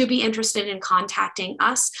 Should you be interested in contacting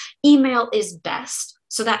us, email is best.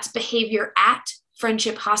 So that's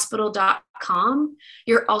behavior@friendshiphospital.com.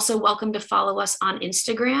 You're also welcome to follow us on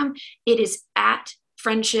Instagram. It is at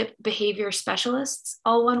Friendship Behavior Specialists,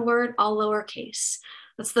 all one word, all lowercase.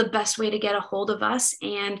 That's the best way to get a hold of us.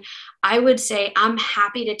 And I would say I'm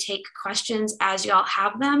happy to take questions as y'all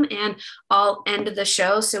have them, and I'll end the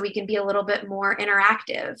show so we can be a little bit more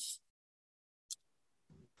interactive.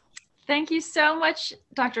 Thank you so much,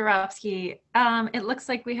 Dr. Ropski. It looks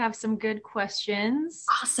like we have some good questions.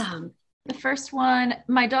 Awesome. The first one,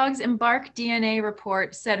 my dog's Embark DNA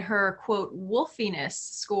report said her, quote, wolfiness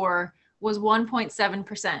score was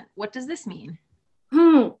 1.7%. What does this mean?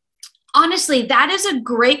 Honestly, that is a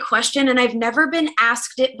great question, and I've never been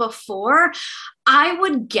asked it before. I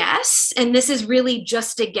would guess, and this is really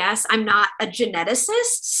just a guess, I'm not a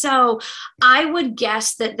geneticist, so I would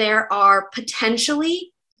guess that there are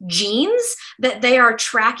potentially genes that they are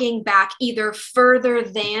tracking back either further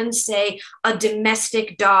than, say, a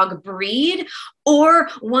domestic dog breed, or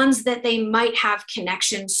ones that they might have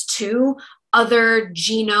connections to other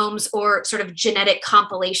genomes or sort of genetic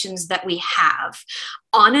compilations that we have.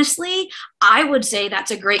 Honestly, I would say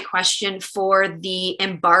that's a great question for the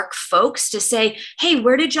Embark folks to say, hey,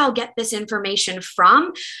 where did y'all get this information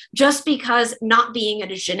from? Just because, not being a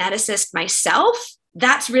geneticist myself,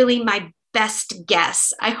 that's really my best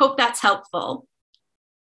guess. I hope that's helpful.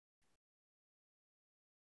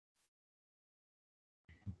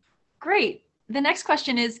 Great. The next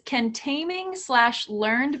question is, can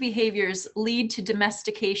taming/learned behaviors lead to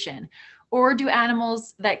domestication? Or do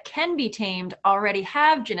animals that can be tamed already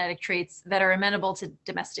have genetic traits that are amenable to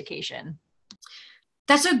domestication?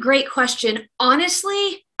 That's a great question.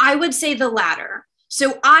 Honestly, I would say the latter.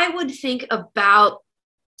 So I would think about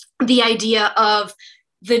the idea of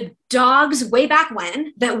the dogs way back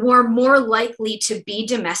when that were more likely to be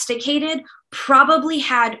domesticated probably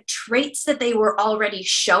had traits that they were already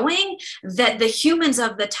showing that the humans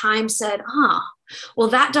of the time said, well,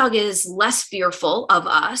 that dog is less fearful of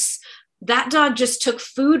us. That dog just took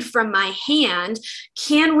food from my hand.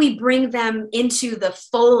 Can we bring them into the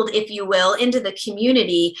fold, if you will, into the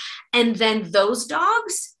community? And then those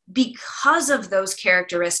dogs, because of those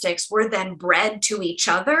characteristics, were then bred to each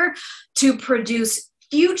other to produce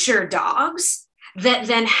future dogs that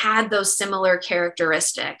then had those similar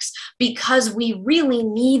characteristics, because we really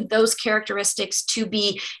need those characteristics to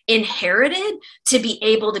be inherited to be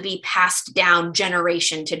able to be passed down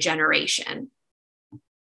generation to generation.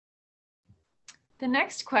 The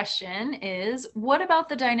next question is, what about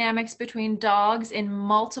the dynamics between dogs in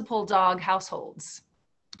multiple dog households?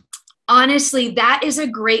 Honestly, that is a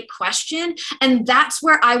great question. And that's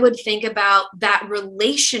where I would think about that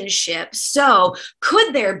relationship. So,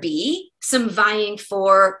 could there be some vying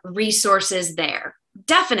for resources there?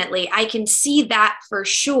 Definitely, I can see that for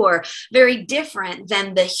sure. Very different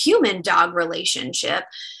than the human dog relationship.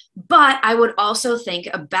 But I would also think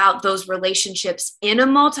about those relationships in a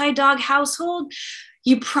multi-dog household.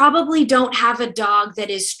 You probably don't have a dog that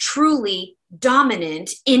is truly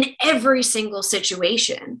dominant in every single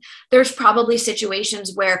situation. There's probably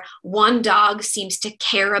situations where one dog seems to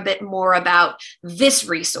care a bit more about this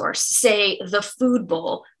resource, say the food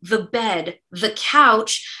bowl, the bed, the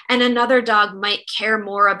couch, and another dog might care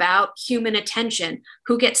more about human attention,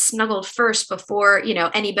 who gets snuggled first before,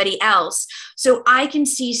 anybody else. So I can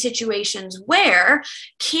see situations where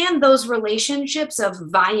can those relationships of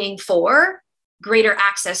vying for greater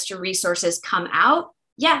access to resources come out?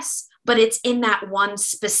 Yes, but it's in that one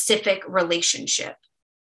specific relationship.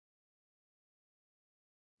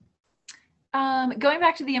 Going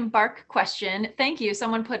back to the Embark question, thank you.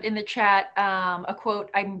 Someone put in the chat a quote,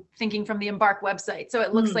 I'm thinking from the Embark website. So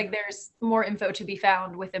it looks like there's more info to be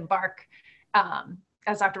found with Embark,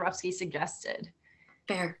 as Dr. Ropski suggested.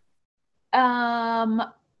 Fair.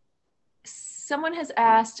 Someone has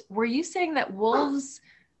asked, were you saying that wolves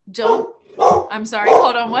don't, I'm sorry,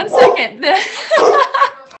 hold on one second.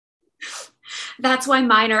 That's why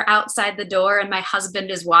mine are outside the door and my husband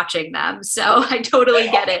is watching them. So I totally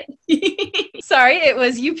get it. Sorry, it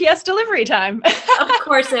was UPS delivery time. Of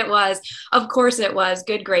course it was. Of course it was.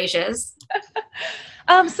 Good gracious.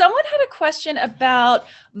 Someone had a question about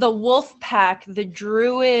the wolf pack, the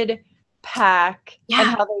druid pack, and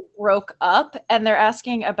how they broke up. And they're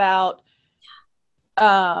asking about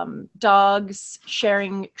dogs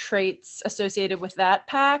sharing traits associated with that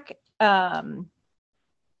pack.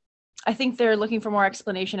 I think they're looking for more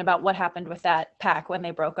explanation about what happened with that pack when they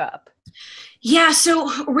broke up. Yeah,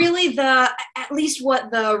 so really at least what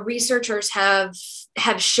the researchers have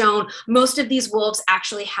shown, most of these wolves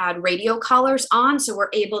actually had radio collars on, so we're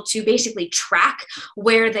able to basically track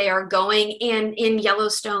where they are going. And in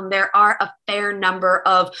Yellowstone, there are a fair number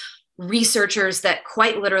of researchers that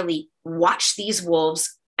quite literally watch these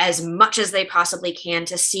wolves as much as they possibly can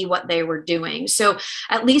to see what they were doing. So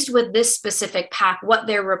at least with this specific pack, what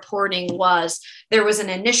they're reporting was there was an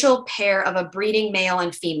initial pair of a breeding male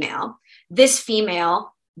and female. This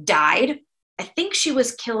female died. I think she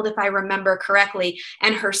was killed, if I remember correctly,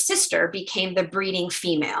 and her sister became the breeding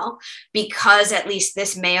female because at least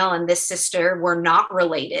this male and this sister were not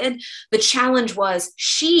related. The challenge was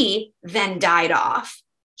she then died off.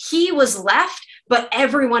 He was left, but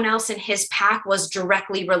everyone else in his pack was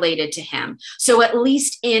directly related to him. So at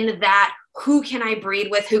least in that, who can I breed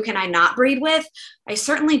with? Who can I not breed with? I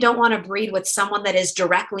certainly don't want to breed with someone that is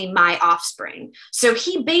directly my offspring. So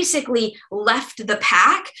he basically left the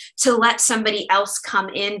pack to let somebody else come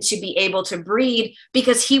in to be able to breed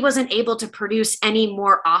because he wasn't able to produce any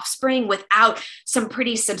more offspring without some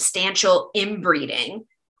pretty substantial inbreeding.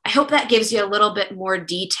 I hope that gives you a little bit more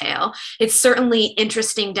detail. It's certainly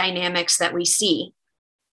interesting dynamics that we see.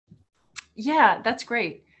 Yeah, that's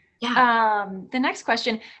great. Yeah. The next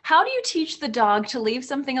question, how do you teach the dog to leave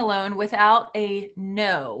something alone without a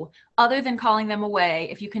no, other than calling them away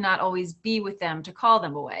if you cannot always be with them to call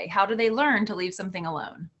them away? How do they learn to leave something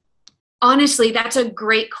alone? Honestly, that's a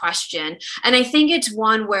great question. And I think it's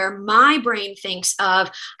one where my brain thinks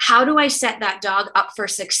of how do I set that dog up for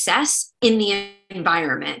success in the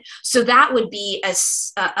environment? So that would be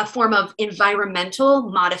a form of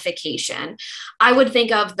environmental modification. I would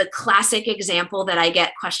think of the classic example that I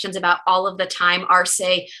get questions about all of the time are,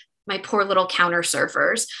 say, my poor little counter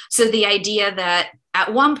surfers. So the idea that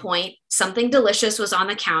at one point, something delicious was on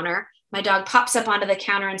the counter. My dog pops up onto the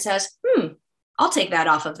counter and says, I'll take that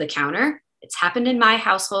off of the counter. It's happened in my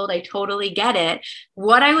household. I totally get it.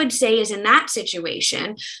 What I would say is in that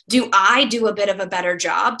situation, do I do a bit of a better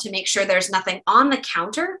job to make sure there's nothing on the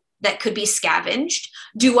counter that could be scavenged?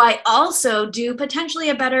 Do I also do potentially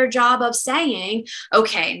a better job of saying,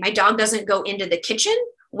 okay, my dog doesn't go into the kitchen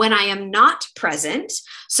when I am not present.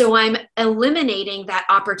 So I'm eliminating that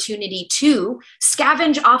opportunity to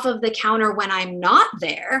scavenge off of the counter when I'm not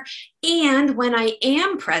there. And when I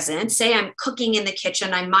am present, say I'm cooking in the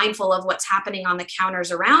kitchen, I'm mindful of what's happening on the counters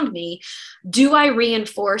around me. Do I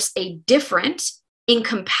reinforce a different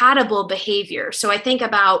incompatible behavior? So I think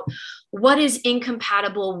about what is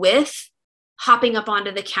incompatible with hopping up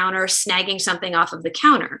onto the counter, snagging something off of the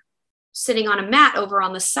counter, sitting on a mat over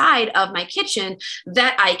on the side of my kitchen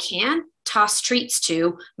that I can toss treats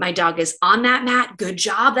to. My dog is on that mat. Good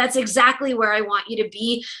job. That's exactly where I want you to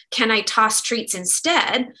be. Can I toss treats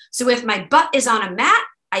instead? So if my butt is on a mat,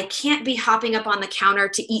 I can't be hopping up on the counter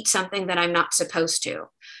to eat something that I'm not supposed to.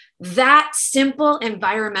 That simple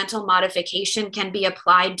environmental modification can be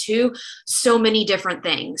applied to so many different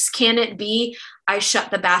things. Can it be I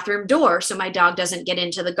shut the bathroom door so my dog doesn't get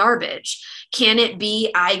into the garbage? Can it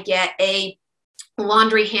be I get a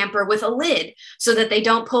laundry hamper with a lid so that they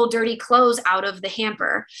don't pull dirty clothes out of the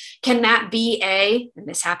hamper? Can that be and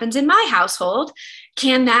this happens in my household,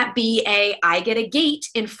 can that be I get a gate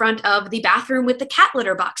in front of the bathroom with the cat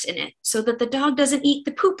litter box in it so that the dog doesn't eat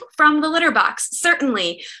the poop from the litter box?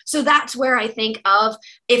 Certainly. So that's where I think of,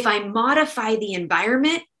 if I modify the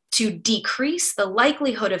environment to decrease the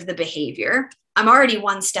likelihood of the behavior, I'm already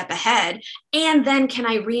one step ahead. And then can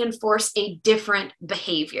I reinforce a different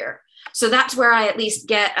behavior? So that's where I at least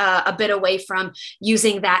get a bit away from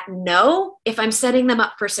using that no, if I'm setting them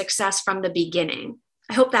up for success from the beginning.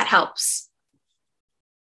 I hope that helps.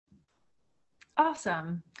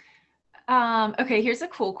 Awesome. Okay, here's a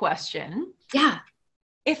cool question. Yeah.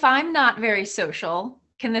 If I'm not very social,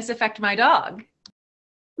 can this affect my dog?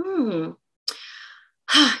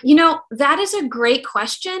 You know, that is a great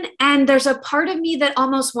question. And there's a part of me that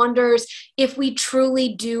almost wonders if we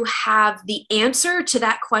truly do have the answer to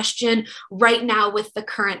that question right now with the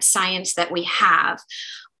current science that we have.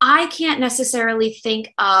 I can't necessarily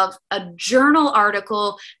think of a journal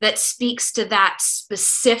article that speaks to that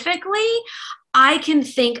specifically. I can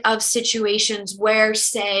think of situations where,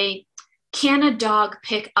 say, can a dog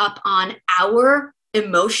pick up on our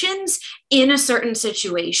emotions in a certain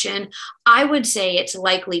situation? I would say it's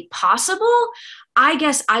likely possible. I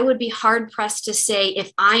guess I would be hard pressed to say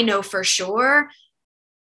if I know for sure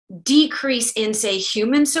decrease in, say,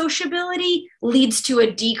 human sociability leads to a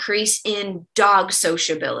decrease in dog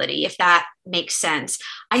sociability, if that makes sense.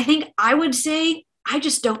 I think I would say I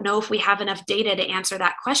just don't know if we have enough data to answer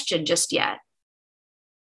that question just yet.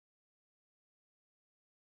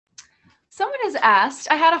 Someone has asked,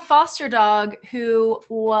 I had a foster dog who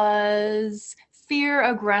was fear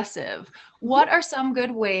aggressive. What are some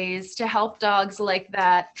good ways to help dogs like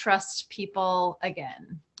that trust people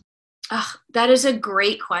again? That is a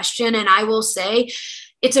great question. And I will say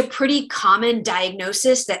it's a pretty common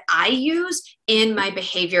diagnosis that I use in my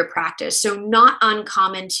behavior practice. So not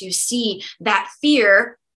uncommon to see that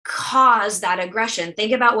fear cause that aggression.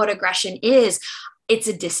 Think about what aggression is. It's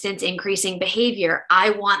a distance increasing behavior.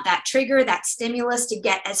 I want that trigger, that stimulus to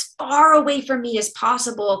get as far away from me as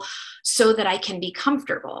possible so that I can be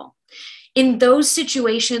comfortable. In those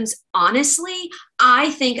situations, honestly,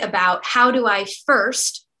 I think about how do I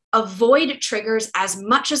first avoid triggers as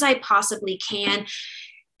much as I possibly can,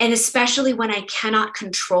 and especially when I cannot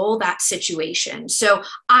control that situation. So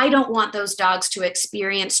I don't want those dogs to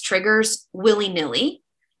experience triggers willy-nilly.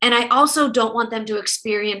 And I also don't want them to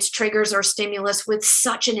experience triggers or stimulus with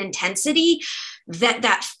such an intensity that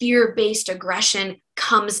that fear-based aggression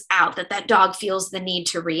comes out, that dog feels the need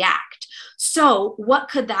to react. So what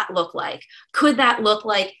could that look like? Could that look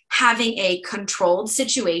like having a controlled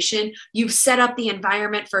situation? You've set up the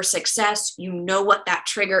environment for success. You know what that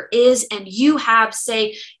trigger is. And you have,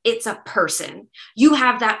 say, it's a person. You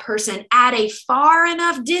have that person at a far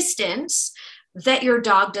enough distance that your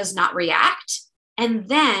dog does not react. And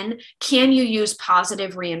then can you use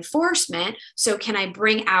positive reinforcement? So can I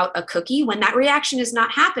bring out a cookie when that reaction is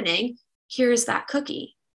not happening? Here's that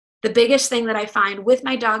cookie. The biggest thing that I find with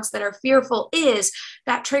my dogs that are fearful is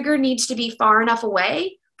that trigger needs to be far enough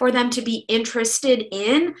away for them to be interested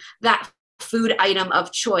in that food item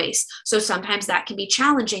of choice. So sometimes that can be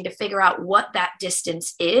challenging to figure out what that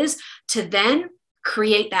distance is to then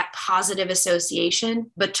create that positive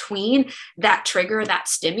association between that trigger, that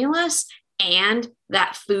stimulus, and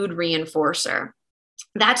that food reinforcer.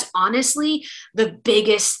 That's honestly the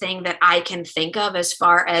biggest thing that I can think of as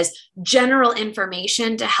far as general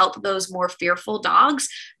information to help those more fearful dogs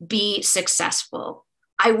be successful.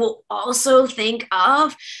 I will also think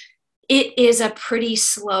of it is a pretty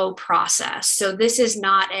slow process. So this is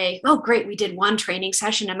not oh, great, we did one training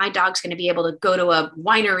session and my dog's going to be able to go to a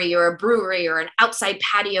winery or a brewery or an outside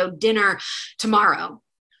patio dinner tomorrow.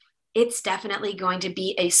 It's definitely going to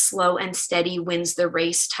be a slow and steady wins the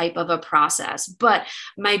race type of a process. But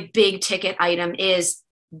my big ticket item is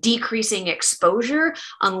decreasing exposure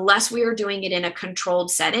unless we are doing it in a controlled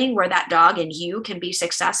setting where that dog and you can be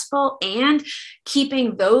successful, and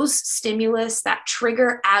keeping those stimulus, that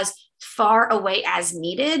trigger, as far away as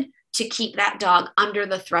needed to keep that dog under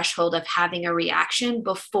the threshold of having a reaction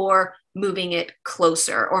before moving it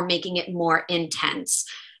closer or making it more intense.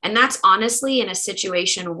 And that's honestly in a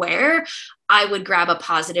situation where I would grab a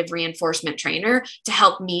positive reinforcement trainer to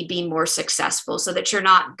help me be more successful so that you're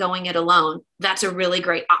not going it alone. That's a really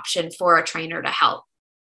great option for a trainer to help.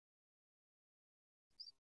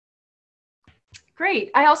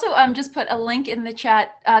 Great. I also just put a link in the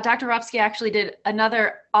chat. Dr. Ropski actually did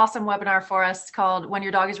another awesome webinar for us called When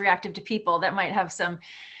Your Dog is Reactive to People. That might have some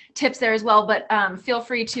tips there as well, but feel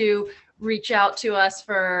free to reach out to us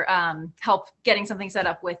for help getting something set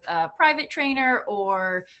up with a private trainer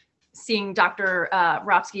or seeing Dr.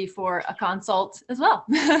 Ropski for a consult as well.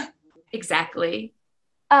 Exactly.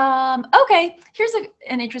 Okay, here's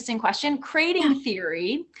an interesting question. Crating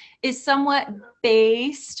theory is somewhat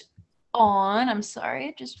based on, I'm sorry,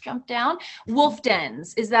 it just jumped down, wolf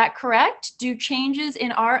dens. Is that correct? Do changes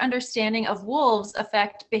in our understanding of wolves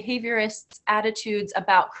affect behaviorists' attitudes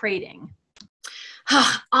about crating?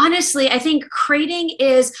 Honestly, I think crating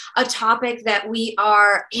is a topic that we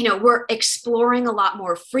are, we're exploring a lot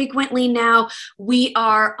more frequently now. We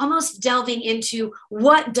are almost delving into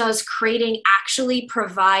what does crating actually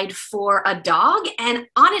provide for a dog? And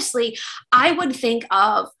honestly, I would think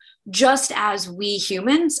of just as we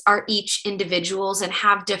humans are each individuals and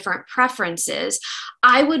have different preferences,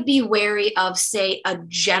 I would be wary of, say, a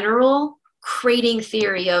general crating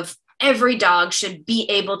theory of every dog should be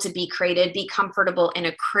able to be crated, be comfortable in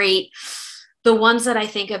a crate. The ones that I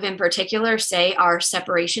think of in particular, say, are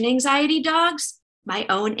separation anxiety dogs, my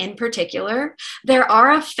own in particular. There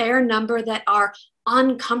are a fair number that are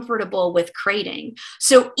uncomfortable with crating.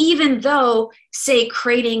 So even though, say,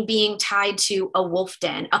 crating being tied to a wolf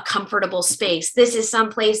den, a comfortable space, this is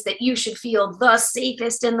some place that you should feel the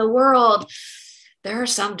safest in the world, there are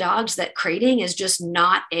some dogs that crating is just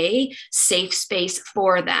not a safe space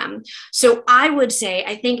for them. So I would say,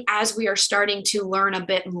 I think as we are starting to learn a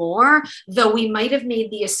bit more, though we might have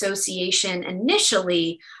made the association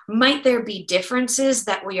initially, might there be differences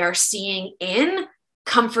that we are seeing in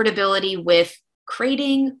comfortability with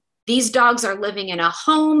crating? These dogs are living in a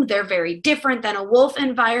home. They're very different than a wolf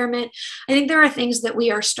environment. I think there are things that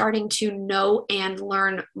we are starting to know and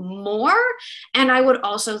learn more. And I would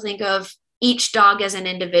also think of each dog as an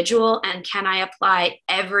individual, and can I apply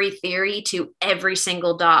every theory to every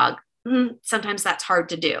single dog? Sometimes that's hard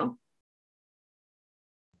to do.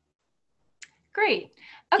 Great.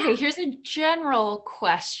 Okay, here's a general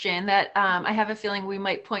question that I have a feeling we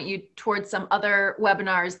might point you towards some other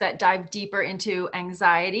webinars that dive deeper into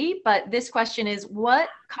anxiety. But this question is, what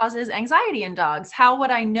causes anxiety in dogs? How would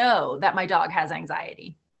I know that my dog has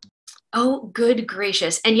anxiety? Oh, good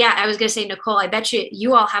gracious. And yeah, I was going to say, Nicole, I bet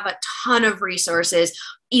you all have a ton of resources,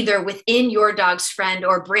 either within your dog's friend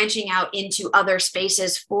or branching out into other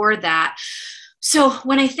spaces for that. So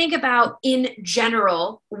when I think about in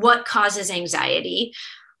general, what causes anxiety,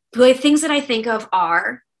 the things that I think of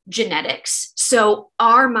are genetics. So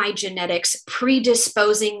are my genetics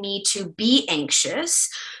predisposing me to be anxious?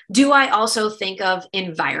 Do I also think of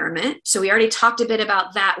environment? So we already talked a bit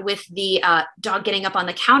about that with the dog getting up on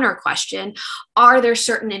the counter question. Are there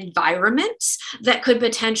certain environments that could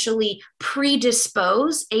potentially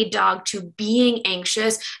predispose a dog to being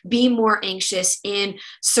anxious, be more anxious in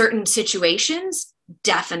certain situations?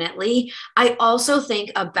 Definitely. I also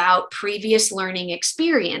think about previous learning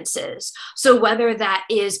experiences. So whether that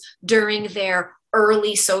is during their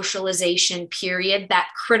early socialization period, that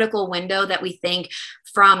critical window that we think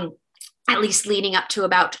from at least leading up to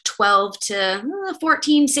about 12 to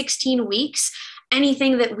 14, 16 weeks,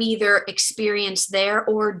 anything that we either experience there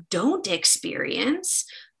or don't experience,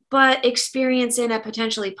 but experience in a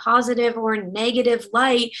potentially positive or negative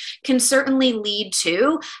light, can certainly lead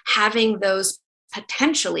to having those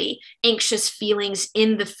potentially anxious feelings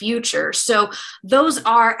in the future. So those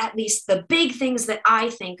are at least the big things that I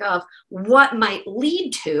think of what might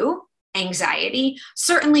lead to anxiety.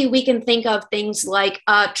 Certainly we can think of things like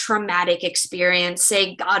a traumatic experience.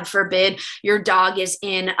 Say, God forbid, your dog is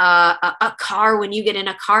in a car when you get in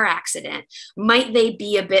a car accident. Might they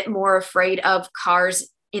be a bit more afraid of cars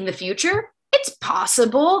in the future? It's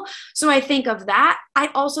possible. So I think of that. I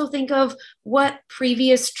also think of what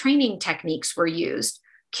previous training techniques were used.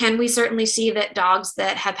 Can we certainly see that dogs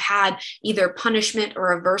that have had either punishment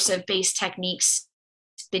or aversive based techniques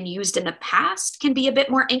been used in the past can be a bit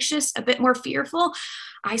more anxious, a bit more fearful?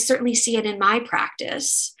 I certainly see it in my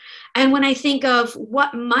practice. And when I think of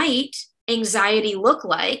what might anxiety look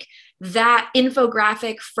like, that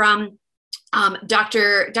infographic from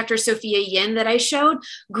Dr. Sophia Yin that I showed,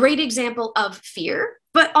 great example of fear,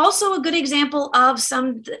 but also a good example of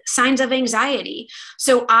some signs of anxiety.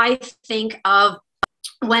 So I think of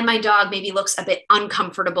when my dog maybe looks a bit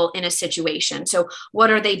uncomfortable in a situation. So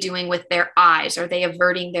what are they doing with their eyes? Are they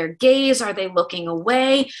averting their gaze? Are they looking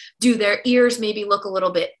away? Do their ears maybe look a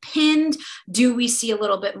little bit pinned? Do we see a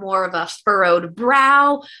little bit more of a furrowed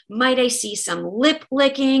brow? Might I see some lip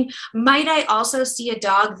licking? Might I also see a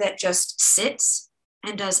dog that just sits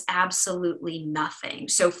and does absolutely nothing.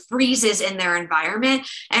 So freezes in their environment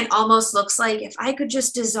and almost looks like, if I could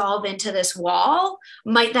just dissolve into this wall,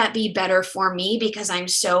 might that be better for me because I'm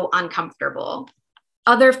so uncomfortable?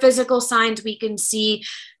 Other physical signs we can see: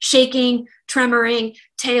 shaking, tremoring,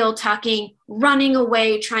 tail tucking, running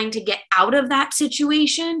away, trying to get out of that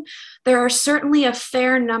situation. There are certainly a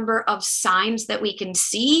fair number of signs that we can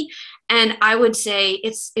see. And I would say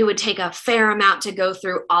it would take a fair amount to go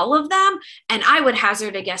through all of them. And I would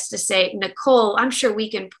hazard a guess to say, Nicole, I'm sure we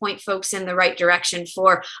can point folks in the right direction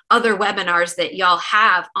for other webinars that y'all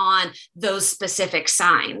have on those specific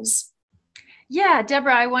signs. Yeah,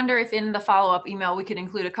 Deborah, I wonder if in the follow-up email we could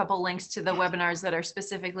include a couple links to the webinars that are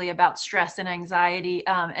specifically about stress and anxiety.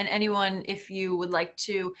 And anyone, if you would like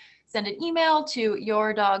to send an email to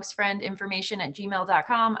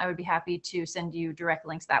yourdogsfriendinformation@gmail.com, I would be happy to send you direct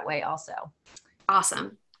links that way also.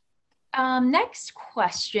 Awesome. Next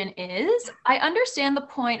question is, I understand the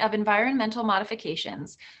point of environmental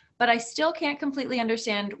modifications, but I still can't completely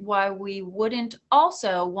understand why we wouldn't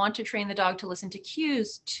also want to train the dog to listen to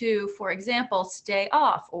cues to, for example, stay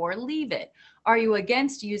off or leave it. Are you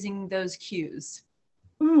against using those cues?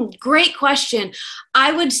 Great question.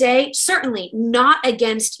 I would say certainly not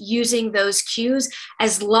against using those cues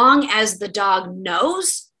as long as the dog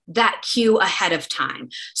knows that cue ahead of time.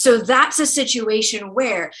 So that's a situation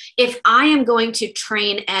where if I am going to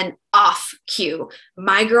train an off cue,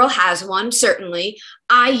 my girl has one, certainly.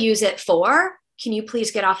 I use it for, can you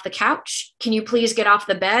please get off the couch? Can you please get off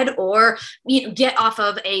the bed? Or get off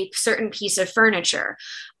of a certain piece of furniture.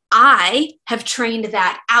 I have trained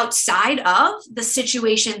that outside of the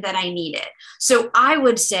situation that I need it. So I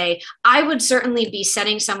would say I would certainly be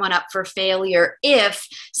setting someone up for failure if,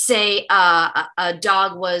 say, a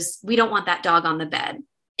dog was, we don't want that dog on the bed.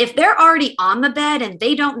 If they're already on the bed and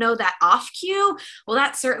they don't know that off cue, well,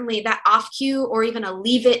 that's certainly that off cue or even a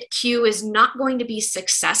leave it cue is not going to be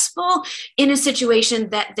successful in a situation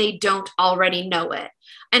that they don't already know it.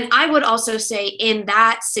 And I would also say in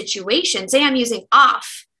that situation, say I'm using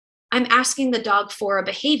off, I'm asking the dog for a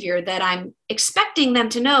behavior that I'm expecting them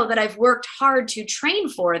to know that I've worked hard to train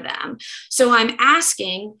for them. So I'm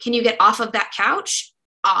asking, can you get off of that couch?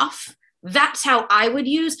 Off. That's how I would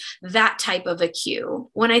use that type of a cue.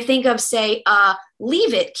 When I think of, say, a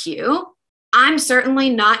leave it cue, I'm certainly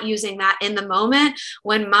not using that in the moment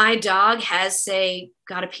when my dog has, say,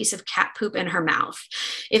 got a piece of cat poop in her mouth.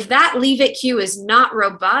 If that leave it cue is not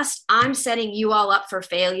robust, I'm setting you all up for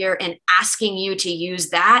failure and asking you to use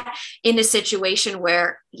that in a situation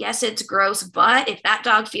where, yes, it's gross, but if that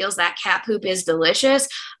dog feels that cat poop is delicious,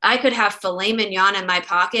 I could have filet mignon in my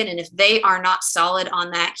pocket. And if they are not solid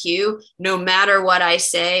on that cue, no matter what I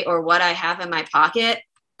say or what I have in my pocket,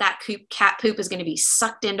 that cat poop is going to be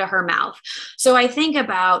sucked into her mouth. So I think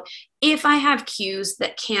about, if I have cues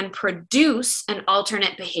that can produce an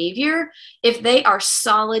alternate behavior, if they are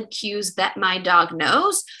solid cues that my dog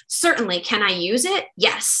knows, certainly can I use it?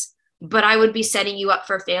 Yes. But I would be setting you up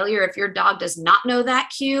for failure if your dog does not know that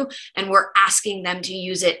cue and we're asking them to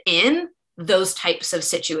use it in those types of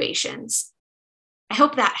situations. I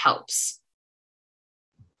hope that helps.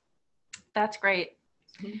 That's great.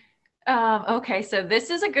 Okay, so this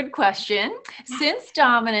is a good question. Since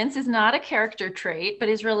dominance is not a character trait, but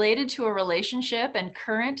is related to a relationship and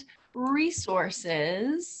current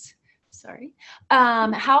resources,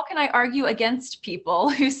 how can I argue against people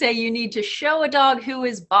who say you need to show a dog who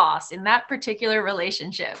is boss in that particular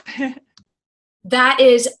relationship? That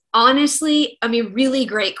is honestly, really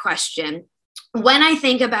great question. When I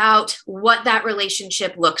think about what that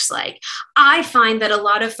relationship looks like, I find that a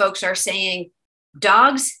lot of folks are saying,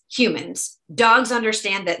 dogs, humans. Dogs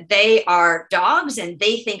understand that they are dogs and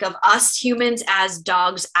they think of us humans as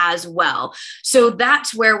dogs as well. So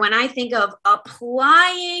that's where, when I think of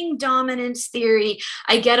applying dominance theory,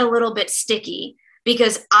 I get a little bit sticky,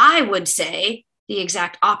 because I would say the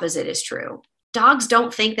exact opposite is true. Dogs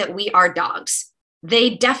don't think that we are dogs.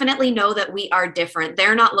 They definitely know that we are different.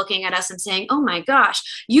 They're not looking at us and saying, oh my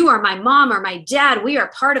gosh, you are my mom or my dad. We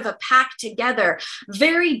are part of a pack together.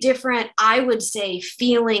 Very different, I would say,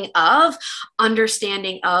 feeling of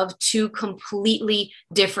understanding of two completely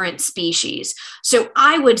different species. So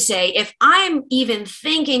I would say, if I'm even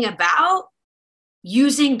thinking about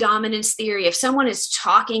using dominance theory, if someone is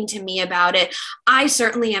talking to me about it, I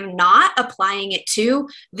certainly am not applying it to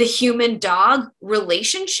the human dog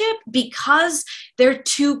relationship, because they're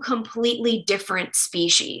two completely different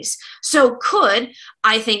species. So could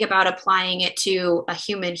I think about applying it to a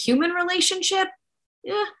human-human relationship?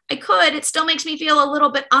 yeah, I could. It still makes me feel a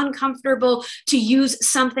little bit uncomfortable to use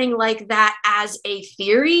something like that as a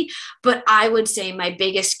theory. But I would say my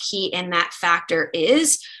biggest key in that factor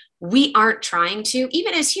is we aren't trying to,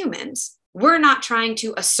 even as humans, we're not trying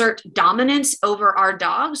to assert dominance over our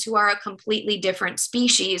dogs, who are a completely different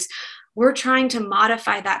species. We're trying to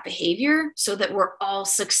modify that behavior so that we're all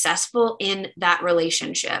successful in that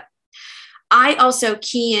relationship. I also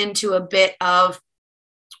key into a bit of,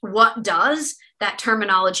 what does that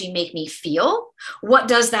terminology make me feel? What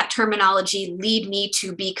does that terminology lead me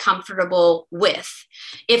to be comfortable with?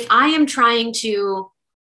 If I am trying to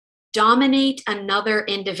dominate another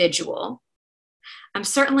individual, I'm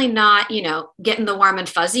certainly not, getting the warm and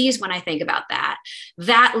fuzzies when I think about that.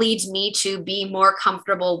 That leads me to be more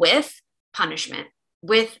comfortable with punishment,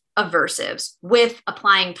 with aversives, with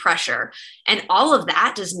applying pressure. And all of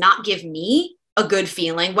that does not give me a good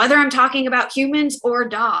feeling, whether I'm talking about humans or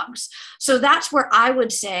dogs. So that's where I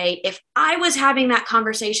would say, if I was having that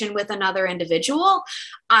conversation with another individual,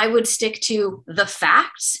 I would stick to the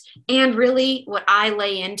facts. And really what I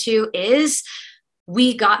lay into is,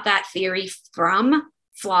 we got that theory from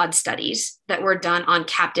flawed studies that were done on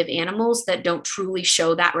captive animals that don't truly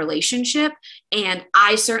show that relationship. And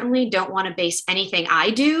I certainly don't want to base anything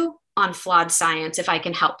I do on flawed science if I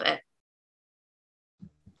can help it.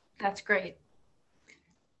 That's great.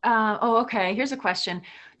 Okay. Here's a question.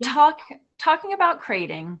 Yeah. Talking about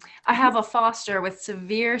crating, I have a foster with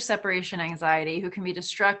severe separation anxiety who can be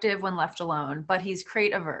destructive when left alone, but he's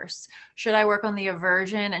crate averse. Should I work on the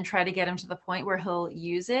aversion and try to get him to the point where he'll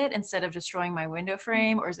use it instead of destroying my window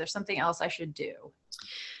frame, or is there something else I should do?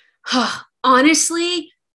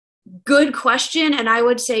 Honestly, good question. And I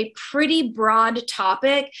would say pretty broad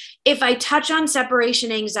topic. If I touch on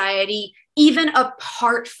separation anxiety, even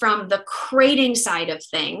apart from the crating side of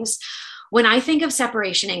things, when I think of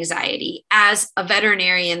separation anxiety as a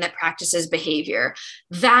veterinarian that practices behavior,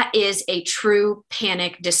 that is a true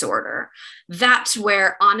panic disorder. That's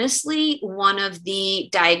where, honestly, one of the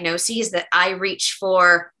diagnoses that I reach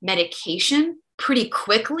for medication pretty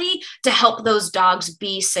quickly to help those dogs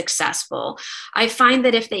be successful. I find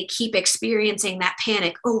that if they keep experiencing that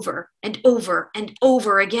panic over and over and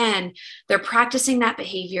over again, they're practicing that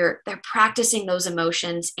behavior, they're practicing those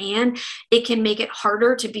emotions, and it can make it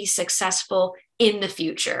harder to be successful in the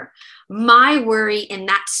future. My worry in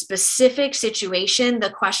that specific situation, the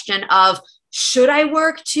question of, should I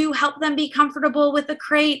work to help them be comfortable with the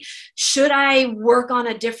crate? Should I work on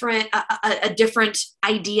a different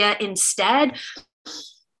idea instead?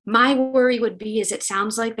 My worry would be, is it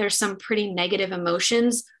sounds like there's some pretty negative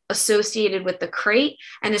emotions associated with the crate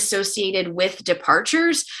and associated with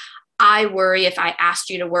departures. I worry if I asked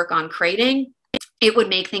you to work on crating, it would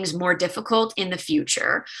make things more difficult in the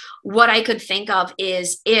future. What I could think of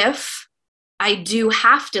is, if I do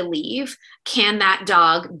have to leave, can that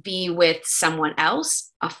dog be with someone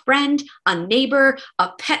else, a friend, a neighbor,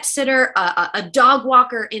 a pet sitter, a dog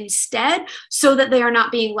walker instead, so that they are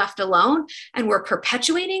not being left alone and we're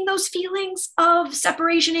perpetuating those feelings of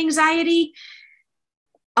separation anxiety?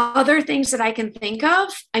 Other things that I can think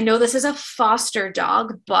of, I know this is a foster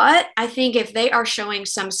dog, but I think if they are showing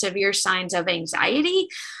some severe signs of anxiety,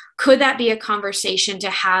 could that be a conversation to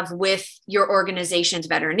have with your organization's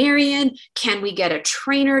veterinarian? Can we get a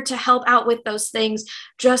trainer to help out with those things?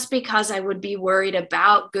 Just because I would be worried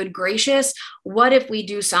about, good gracious, what if we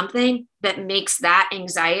do something that makes that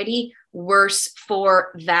anxiety worse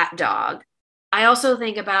for that dog? I also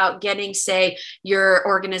think about getting, say, your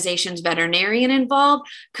organization's veterinarian involved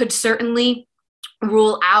could certainly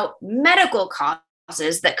rule out medical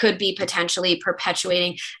causes that could be potentially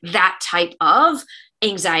perpetuating that type of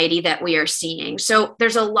anxiety that we are seeing. So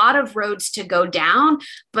there's a lot of roads to go down,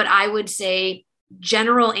 but I would say,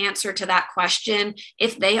 general answer to that question,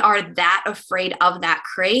 if they are that afraid of that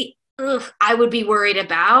crate, I would be worried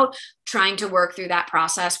about trying to work through that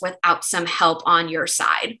process without some help on your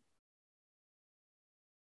side.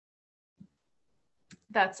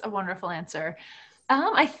 That's a wonderful answer.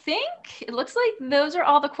 I think it looks like those are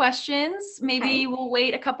all the questions. Maybe we'll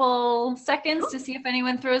wait a couple seconds to see if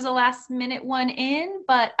anyone throws a last minute one in,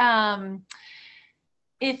 but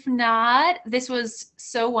if not, this was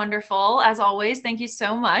so wonderful. As always, thank you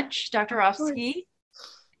so much, Dr. Ropski.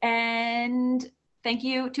 And thank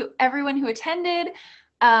you to everyone who attended.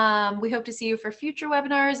 We hope to see you for future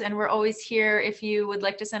webinars, and we're always here if you would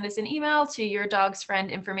like to send us an email to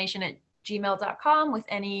yourdogsfriendinformation@gmail.com with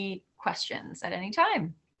any questions at any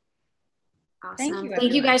time. Awesome.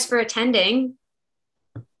 Thank you guys for attending.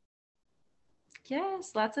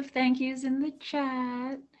 Yes, lots of thank yous in the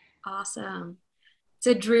chat. Awesome. It's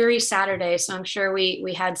a dreary Saturday, so I'm sure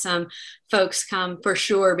we had some folks come for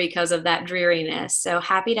sure because of that dreariness. So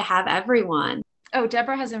happy to have everyone. Oh,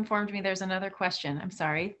 Deborah has informed me there's another question. I'm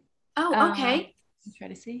sorry. Oh, okay. Let's try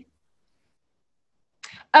to see.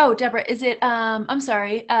 Oh, Deborah, is it, I'm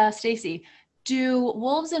sorry, Stacy, do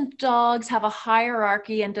wolves and dogs have a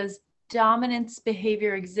hierarchy, and does dominance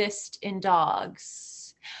behavior exist in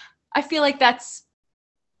dogs? I feel like that's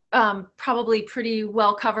probably pretty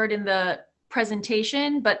well covered in the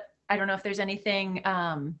presentation, but I don't know if there's anything,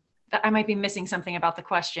 I might be missing something about the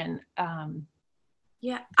question.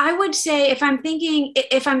 Yeah, I would say if I'm thinking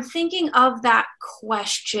of that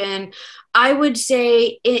question, I would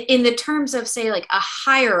say in the terms of, say, like a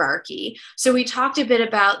hierarchy. So we talked a bit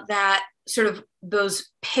about that, sort of those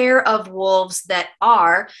pair of wolves that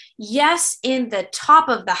are, yes, in the top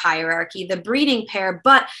of the hierarchy, the breeding pair,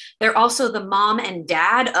 but they're also the mom and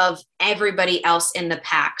dad of everybody else in the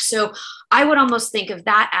pack. So I would almost think of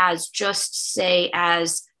that as, just say,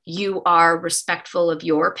 as you are respectful of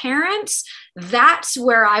your parents. That's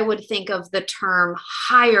where I would think of the term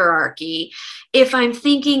hierarchy. If I'm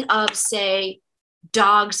thinking of, say,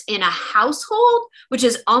 dogs in a household, which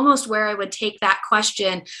is almost where I would take that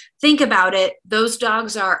question, think about it. Those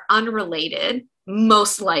dogs are unrelated,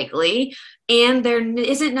 most likely, and there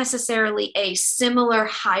isn't necessarily a similar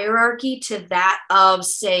hierarchy to that of,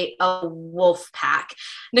 say, a wolf pack.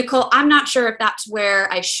 Nicole, I'm not sure if that's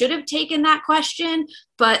where I should have taken that question,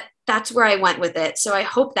 but that's where I went with it. So I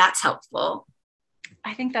hope that's helpful.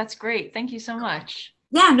 I think that's great. Thank you so much.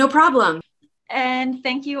 Yeah, no problem. And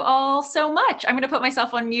thank you all so much. I'm going to put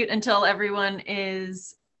myself on mute until everyone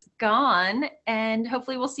is gone, and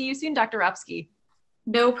hopefully we'll see you soon, Dr. Ropski.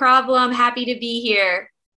 No problem. Happy to be here.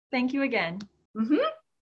 Thank you again. Mm-hmm.